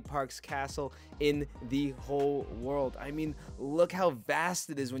Disney Parks castle in the whole world. I mean, look how vast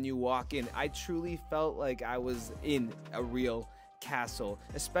it is when you walk in. I truly felt like I was in a real castle,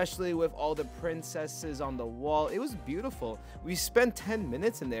 especially with all the princesses on the wall. It was beautiful. We spent 10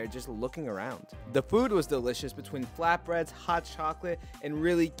 minutes in there just looking around. The food was delicious between flatbreads, hot chocolate, and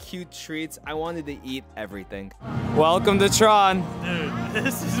really cute treats. I wanted to eat everything. Welcome to Tron. Dude,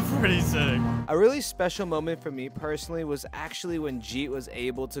 this is pretty sick. A really special moment for me personally was actually when Jeet was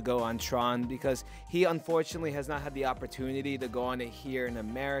able to go on Tron, because he unfortunately has not had the opportunity to go on it here in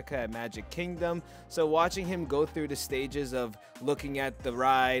America at Magic Kingdom. So watching him go through the stages of looking at the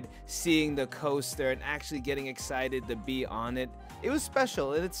ride, seeing the coaster, and actually getting excited to be on it, it was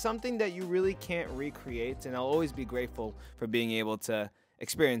special, and it's something that you really can't recreate, and I'll always be grateful for being able to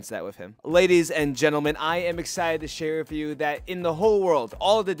experience that with him. Ladies and gentlemen, I am excited to share with you that in the whole world,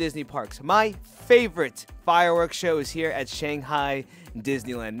 all of the Disney parks, my favorite fireworks show is here at Shanghai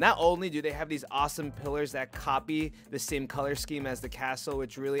Disneyland. Not only do they have these awesome pillars that copy the same color scheme as the castle,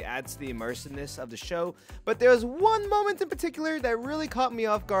 which really adds to the immersiveness of the show, but there's one moment in particular that really caught me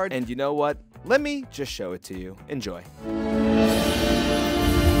off guard, and you know what? Let me just show it to you. Enjoy.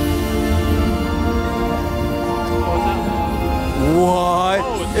 What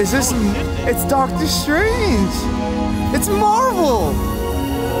is this? It's Doctor Strange. It's Marvel.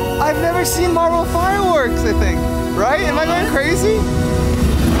 I've never seen Marvel fireworks, I think. Right? Am I going crazy?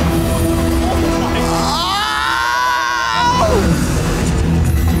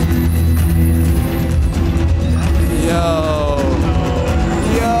 Yo.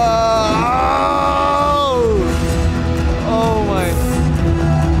 Oh my.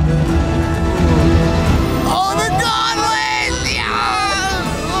 Oh, the gauntlet! Yeah!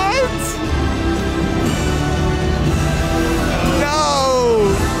 What?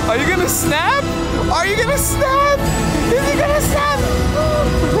 No! Are you gonna snap? Are you gonna snap? Is he gonna snap?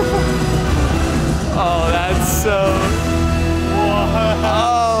 Oh, that's so...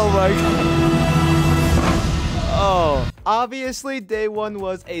 Oh my god. Oh. Obviously, day one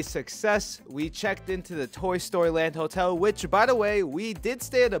was a success. We checked into the Toy Story Land Hotel, which, by the way, we did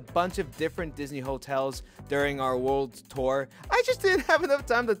stay at a bunch of different Disney hotels during our world tour. I just didn't have enough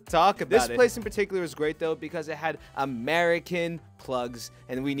time to talk about it. This place in particular was great, though, because it had American plugs,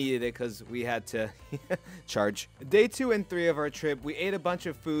 and we needed it because we had to charge. Day 2 and 3 of our trip, we ate a bunch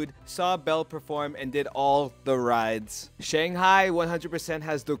of food, saw Belle perform, and did all the rides. Shanghai 100%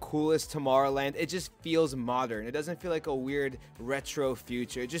 has the coolest Tomorrowland. It just feels modern. It doesn't feel like a weird retro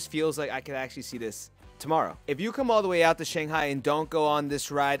future. It just feels like I could actually see this tomorrow. If you come all the way out to Shanghai and don't go on this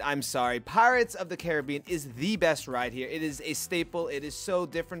ride, I'm sorry. Pirates of the Caribbean is the best ride here. It is a staple. It is so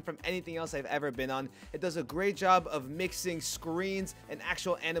different from anything else I've ever been on. It does a great job of mixing screens and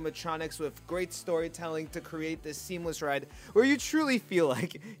actual animatronics with great storytelling to create this seamless ride where you truly feel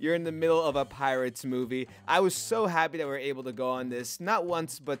like you're in the middle of a Pirates movie. I was so happy that we were able to go on this, not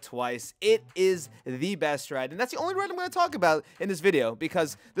once, but twice. It is the best ride, and that's the only ride I'm going to talk about in this video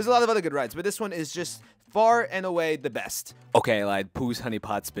because there's a lot of other good rides, but this one is just far and away the best. Okay, I lied. Pooh's Honey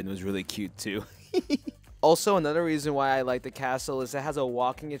Pot Spin was really cute too. Also, another reason why I like the castle is it has a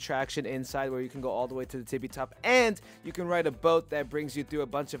walking attraction inside where you can go all the way to the tippy top, and you can ride a boat that brings you through a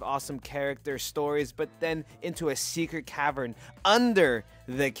bunch of awesome character stories, but then into a secret cavern under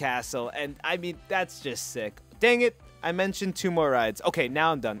the castle. And I mean, that's just sick. Dang it, I mentioned 2 more rides. Okay,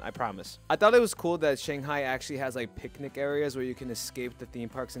 now I'm done, I promise. I thought it was cool that Shanghai actually has like picnic areas where you can escape the theme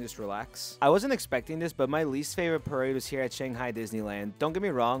parks and just relax. I wasn't expecting this, but my least favorite parade was here at Shanghai Disneyland. Don't get me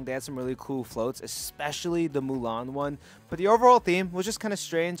wrong, they had some really cool floats, especially the Mulan one, but the overall theme was just kind of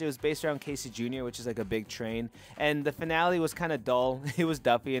strange. It was based around Casey Jr., which is like a big train, and the finale was kind of dull. It was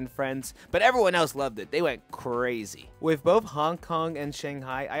Duffy and friends, but everyone else loved it. They went crazy. With both Hong Kong and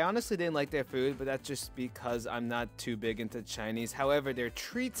Shanghai, I honestly didn't like their food, but that's just because I'm not too big into Chinese. However, their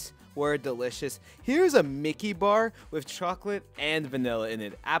treats were delicious. Here's a Mickey bar with chocolate and vanilla in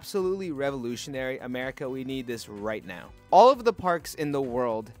it. Absolutely revolutionary. America, we need this right now. All of the parks in the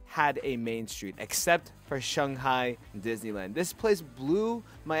world had a main street except for Shanghai Disneyland. This place blew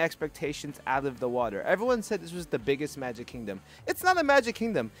my expectations out of the water. Everyone said this was the biggest Magic Kingdom. It's not a Magic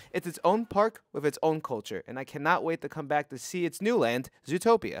Kingdom. It's its own park with its own culture, and I cannot wait to come back to see its new land,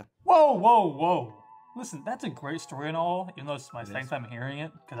 Zootopia. Whoa, whoa, whoa. Listen, that's a great story and all, even though it's my second time hearing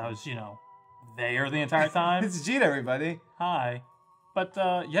it, because I was, there the entire time. It's Jeet, everybody. Hi. But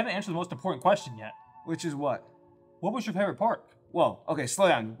you haven't answered the most important question yet. Which is what? What was your favorite park? Whoa, okay, slow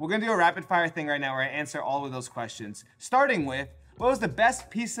down. We're gonna do a rapid fire thing right now where I answer all of those questions. Starting with, what was the best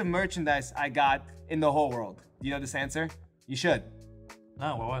piece of merchandise I got in the whole world? Do you know this answer? You should.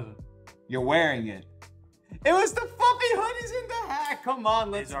 No, what was it? You're wearing it. It was the fluffy hoodies in the hat. Come on,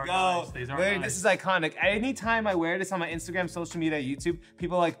 let's go. Nice. These are nice. This is iconic. Anytime I wear this on my Instagram, social media, YouTube,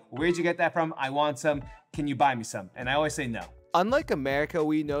 people are like, where'd you get that from? I want some. Can you buy me some? And I always say no. Unlike America,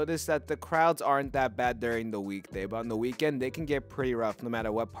 we noticed that the crowds aren't that bad during the weekday, but on the weekend, they can get pretty rough no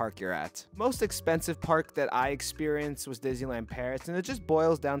matter what park you're at. Most expensive park that I experienced was Disneyland Paris, and it just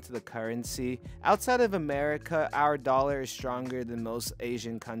boils down to the currency. Outside of America, our dollar is stronger than most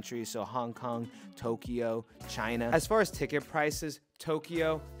Asian countries, so Hong Kong, Tokyo, China. As far as ticket prices,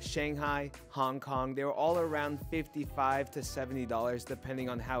 Tokyo, Shanghai, Hong Kong, they were all around $55 to $70 depending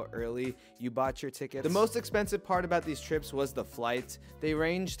on how early you bought your tickets. The most expensive part about these trips was the flights. They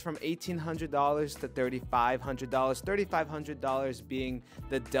ranged from $1,800 to $3,500, $3,500 being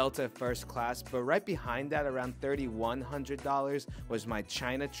the Delta first class, but right behind that, around $3,100 was my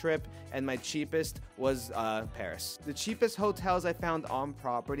China trip, and my cheapest was Paris. The cheapest hotels I found on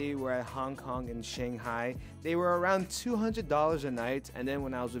property were at Hong Kong and Shanghai. They were around $200 a night. And then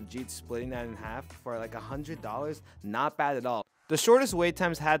when I was with Jeet, splitting that in half for like $100, not bad at all. The shortest wait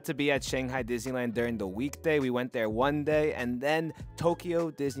times had to be at Shanghai Disneyland during the weekday. We went there one day, and then Tokyo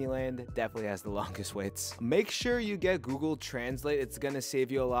Disneyland definitely has the longest waits. Make sure you get Google Translate. It's gonna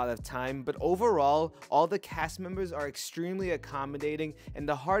save you a lot of time, but overall, all the cast members are extremely accommodating, and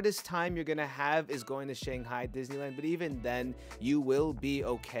the hardest time you're gonna have is going to Shanghai Disneyland, but even then, you will be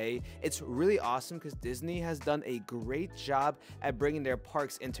okay. It's really awesome because Disney has done a great job at bringing their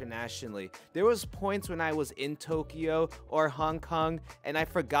parks internationally. There was points when I was in Tokyo or Hong Kong, and I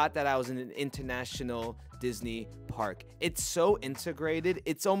forgot that I was in an international Disney park. It's so integrated,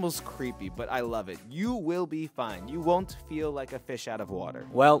 it's almost creepy, but I love it. You will be fine. You won't feel like a fish out of water.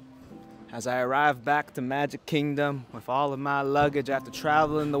 Well, as I arrive back to Magic Kingdom with all of my luggage after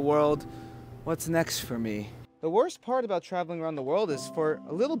traveling the world, what's next for me? The worst part about traveling around the world is for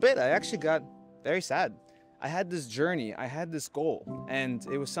a little bit, I actually got very sad. I had this journey, I had this goal, and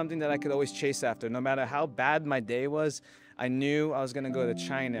it was something that I could always chase after. No matter how bad my day was, I knew I was gonna go to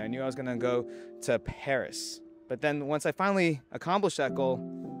China. I knew I was gonna go to Paris. But then once I finally accomplished that goal,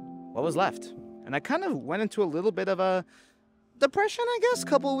 what was left? And I kind of went into a little bit of a depression, I guess, a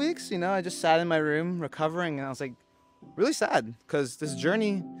couple of weeks. I just sat in my room recovering, and I was like really sad because this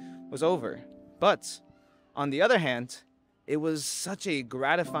journey was over. But on the other hand, it was such a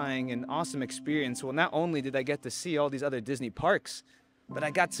gratifying and awesome experience. Well, not only did I get to see all these other Disney parks, but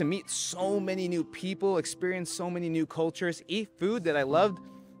I got to meet so many new people, experience so many new cultures, eat food that I loved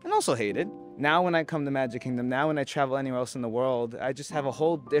and also hated. Now when I come to Magic Kingdom, now when I travel anywhere else in the world, I just have a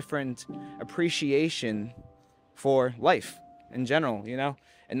whole different appreciation for life in general,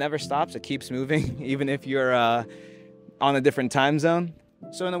 It never stops, it keeps moving, even if you're on a different time zone.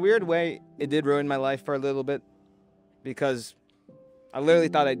 So in a weird way, it did ruin my life for a little bit because I literally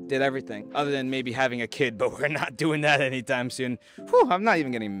thought I did everything other than maybe having a kid, but we're not doing that anytime soon. Whew, I'm not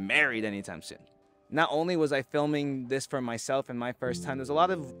even getting married anytime soon. Not only was I filming this for myself and my first time, there's a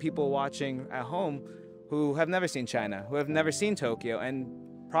lot of people watching at home who have never seen China, who have never seen Tokyo, and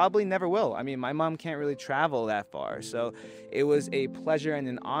probably never will. I mean, my mom can't really travel that far, so it was a pleasure and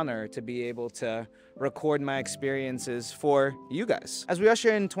an honor to be able to record my experiences for you guys. As we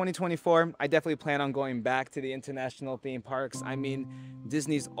usher in 2024, I definitely plan on going back to the international theme parks. I mean,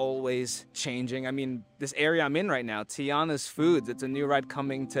 Disney's always changing. I mean, this area I'm in right now, Tiana's Foods, it's a new ride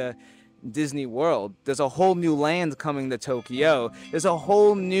coming to Disney World. There's a whole new land coming to Tokyo. There's a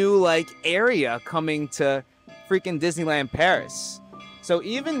whole new like area coming to freaking Disneyland Paris. So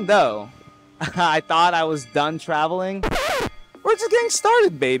even though I thought I was done traveling, we're just getting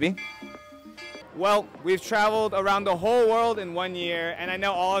started, baby. Well, we've traveled around the whole world in 1 year, and I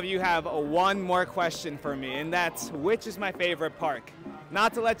know all of you have one more question for me, and that's, which is my favorite park?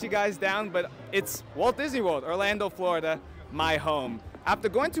 Not to let you guys down, but it's Walt Disney World, Orlando, Florida, my home. After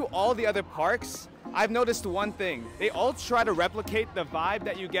going to all the other parks, I've noticed one thing. They all try to replicate the vibe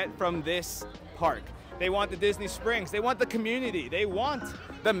that you get from this park. They want the Disney Springs, they want the community, they want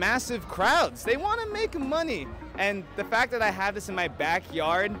the massive crowds, they want to make money. And the fact that I have this in my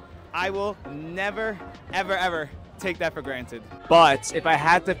backyard, I will never, ever, ever take that for granted. But if I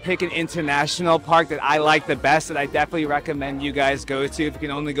had to pick an international park that I like the best, that I definitely recommend you guys go to, if you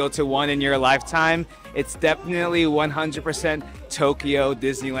can only go to one in your lifetime, it's definitely 100% Tokyo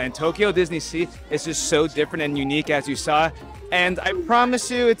Disneyland. Tokyo Disney Sea is just so different and unique, as you saw. And I promise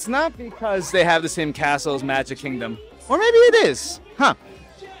you, it's not because they have the same castle as Magic Kingdom. Or maybe it is. Huh.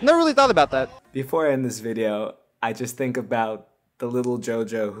 Never really thought about that. Before I end this video, I just think about the little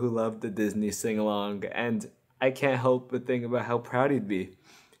Jojo who loved the Disney sing-along, and I can't help but think about how proud he'd be,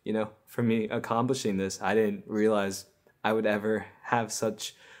 you know, for me accomplishing this. I didn't realize I would ever have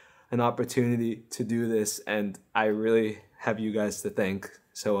such an opportunity to do this, and I really have you guys to thank.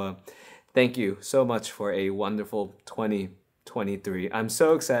 So thank you so much for a wonderful 2023. I'm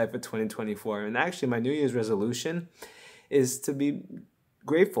so excited for 2024, and actually my New Year's resolution is to be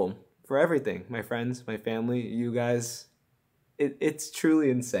grateful for everything. My friends, my family, you guys. It's truly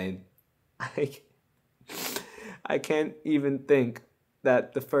insane. I can't even think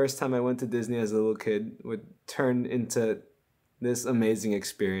that the first time I went to Disney as a little kid would turn into this amazing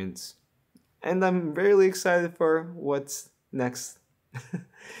experience. And I'm really excited for what's next.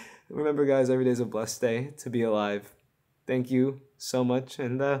 Remember, guys, every day is a blessed day to be alive. Thank you so much,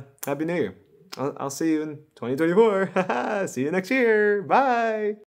 and Happy New Year. I'll see you in 2024. See you next year. Bye.